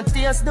make me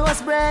taste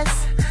those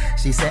breasts.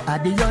 She say,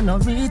 Adi, you no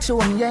reach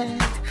home yet.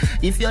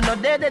 If you're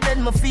not dead,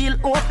 then me feel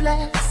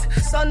hopeless.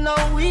 So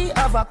now we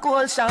have a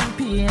cold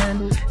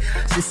champagne.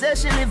 She say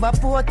she live a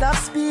Port of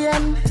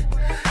Spain.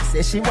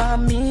 Say she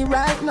want me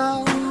right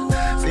now.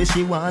 Say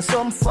she want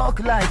some fuck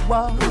like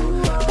wow.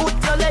 Put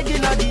your leg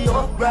in the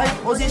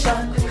upright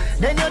position.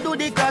 Then you do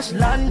the crash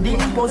landing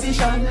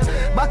position.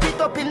 Back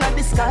it up in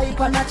the sky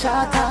on a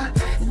charter.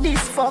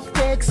 This fuck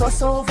takes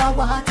us over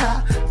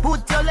water.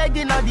 Put your leg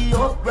in the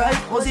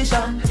upright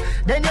position.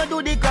 Then you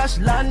do the crash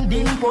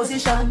landing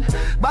position.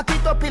 Back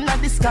it up in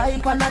the sky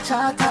on a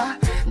charter.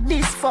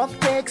 This fuck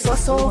takes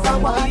us over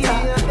water. I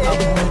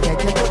wanna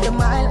get you to the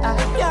mile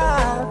high.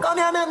 Yeah, come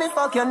here, make me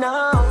fuck you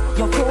now.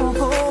 Your boom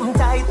boom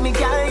tight, me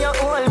girl, you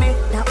hold me.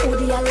 Now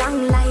hoodie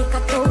along like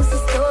a toasty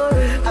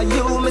story. And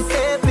you me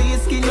say,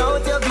 please skin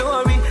out your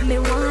glory. Me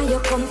want you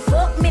come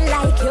fuck me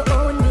like you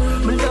own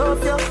me. Me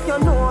love you, you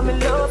know me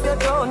love you,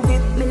 don't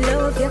it? Me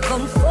love you,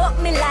 come fuck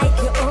me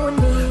like you own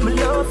me. Me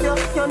love you,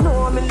 you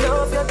know me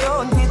love you,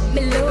 don't it?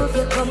 Me love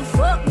you, come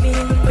fuck me.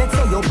 Let's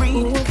say you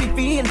breathe,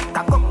 feel,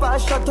 cock up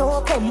and shut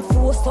up. Come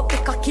force up the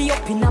cocky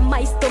up in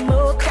my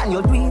stomach. Can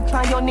you do it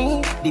on your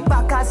knee? The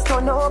back has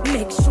turn up.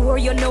 Make sure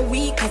you know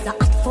weak, cause I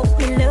hot fuck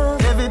me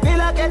love. Every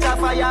pillar get a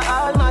fire,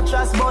 all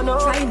mattress burn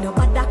up. Try no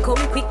bother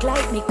come quick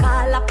like me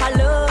call up a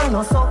love. I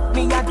know so,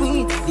 me a do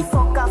it, the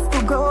fuck have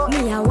to go.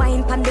 Me a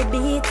wine pan the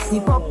beat.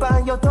 Snip up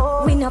on your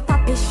toe. We no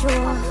papi show.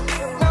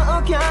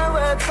 No can't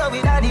work so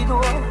we daddy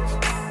do.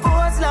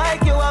 Pose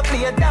like you a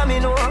play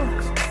domino.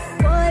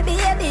 Boy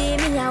baby,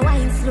 me a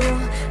wine slow.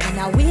 And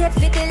I wait for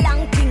the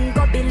long thing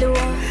go below.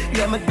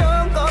 Yeah, me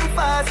don't come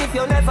fast if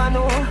you never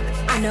know.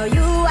 I know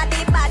you are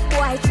the bad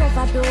boy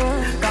troubadour.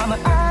 Come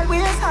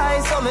always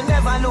high so me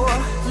never know.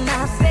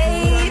 My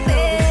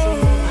baby,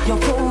 your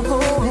boom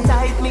boom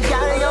tight, me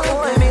girl, you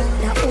hold me.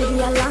 Now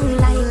hoodie along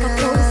like a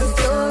toasty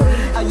story.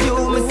 And you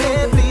me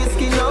say please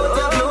skin out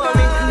your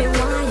glory. Me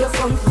want you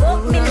come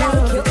fuck me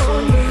like you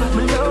own me.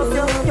 Me love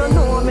you, you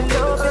know me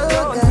love you,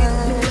 don't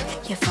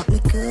it? You fuck me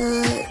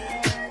good.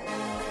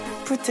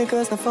 Pretty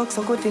girls, the fuck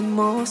so good in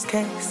most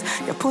cases.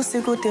 Your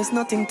pussy good, there's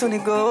nothing to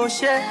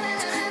negotiate.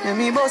 Let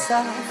me boss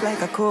off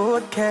like a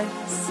cold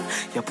case.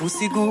 Your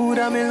pussy good,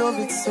 I me love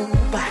it so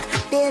bad.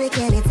 Baby,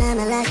 can you tell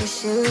me like a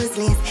shoes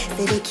list?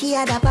 Say the key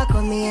at the back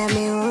of me and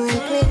me own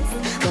place.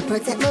 But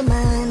protect my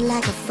man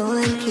like a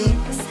phone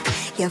kiss.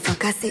 You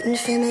fuck a sitting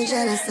for me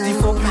jealous of.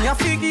 You fuck me a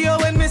figure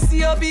when me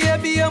see your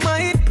baby, I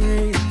might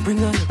pray. Bring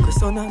a little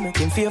son and make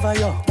him favor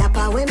you. That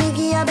part when me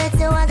give you bet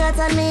you I got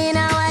on me in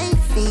a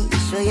wifey.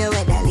 Show you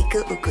where that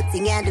little good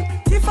thing I do.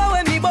 If I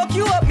when me buck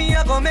you up, me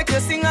I go make you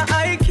sing a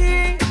high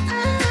key.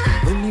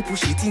 When me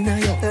push it in a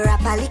yo.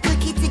 Rap a little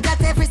kitty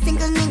got every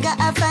single nigga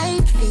a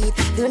 5 feet.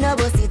 Do no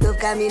bust it up,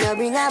 cause me no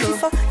bring a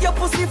book. Your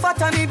pussy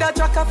fat and need a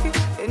track of it.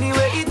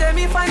 Anyway, it them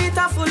me find it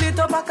and full it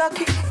up a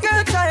cocky.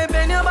 Girl, try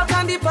bend your back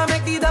and dip and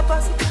make the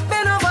pass.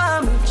 Bend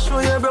over me, show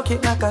you broke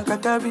it like a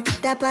crackery.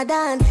 Dapper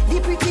Dan, the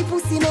pretty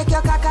pussy make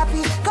your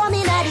cacapi. Come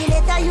in at the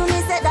letter, you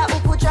me said that who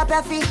could trap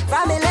your feet.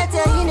 From me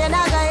letter in, you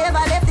never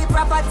ever left the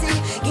property.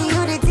 Give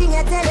you the thing,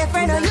 you tell a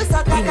friend, or you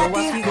suck like a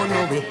thing. You know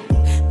what we gonna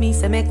do. Me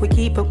say make we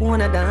keep it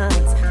wanna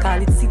dance.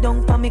 Call it sit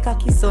down pa me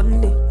cocky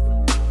Sunday.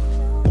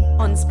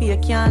 On spear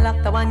can't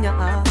lock the one you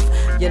have.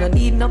 You don't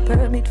need no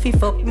permit fi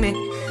fuck me.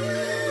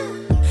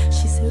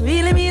 She said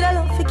really me the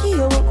love fi give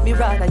you up. Me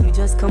rather you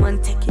just come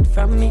and take it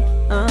from me.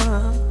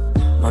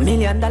 My $1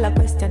 million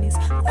question is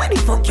when the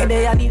fuck you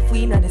there and if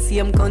we in the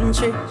same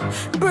country?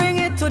 Bring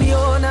it to the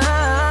owner.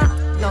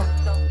 No,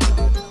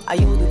 I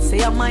you would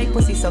say I'm my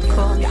pussy so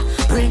cold. Yeah.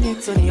 Bring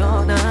it to the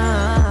owner.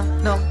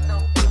 No.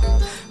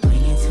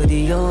 To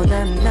the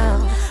owner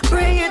now.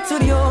 Bring it to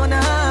the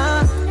owner.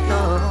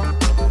 No.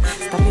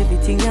 Stop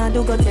everything you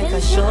do, go take a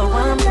show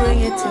and bring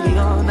it to the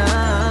owner.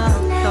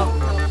 No.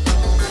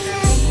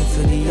 Bring it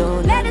to the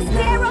owner. Let us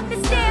tear up the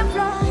dance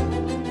floor.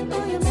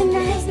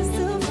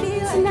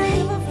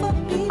 Tonight,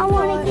 I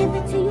wanna give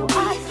it to you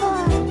all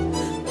for.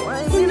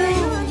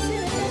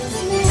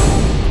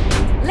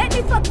 Let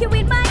me fuck you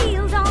with my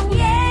heels on,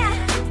 yeah.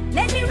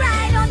 Let me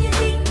ride on your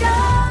ding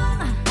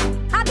dong.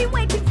 I've been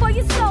waiting for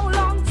you so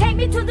long. Take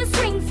me to the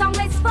swing song,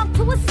 let's fuck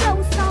to a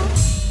slow song.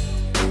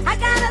 I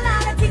got a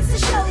lot of things to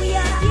show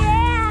ya.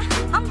 Yeah,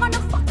 I'm gonna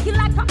fuck you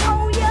like I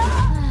owe ya.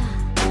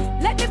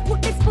 Let me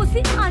put this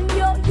pussy on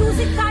you. Use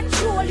it,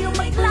 control you.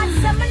 My glad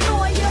seven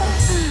know you.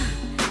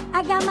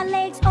 I got my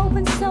legs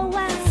open so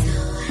wide.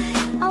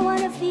 I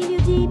wanna feel you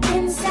deep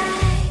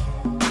inside.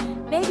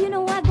 Babe, you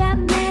know I got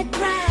mad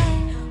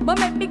pride. But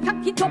make me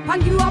cock it up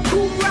and you a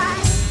boom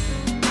ride.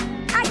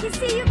 I can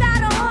see you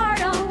got a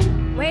heart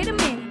on. Wait a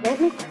minute, let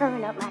me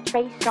turn up my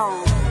trace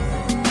on.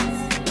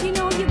 You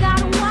know you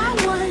got a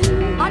wild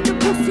one. On the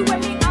pussy when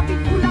me up it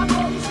full of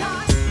motion.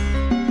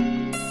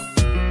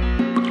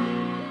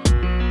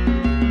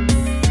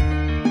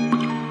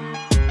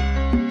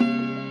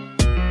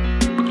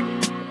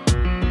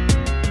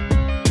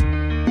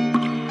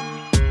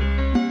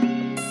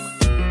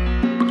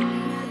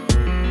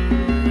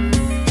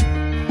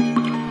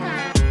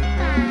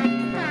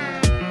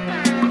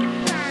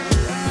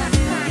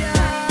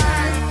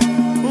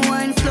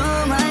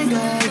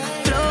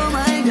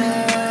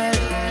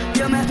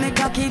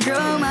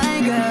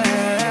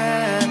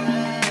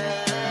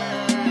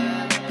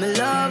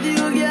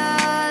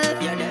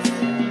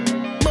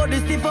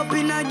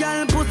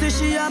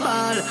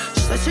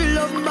 She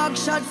love back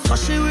shot, so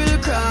she will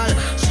crawl.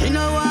 She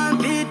no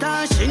want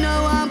Peter, she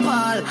no want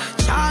Paul.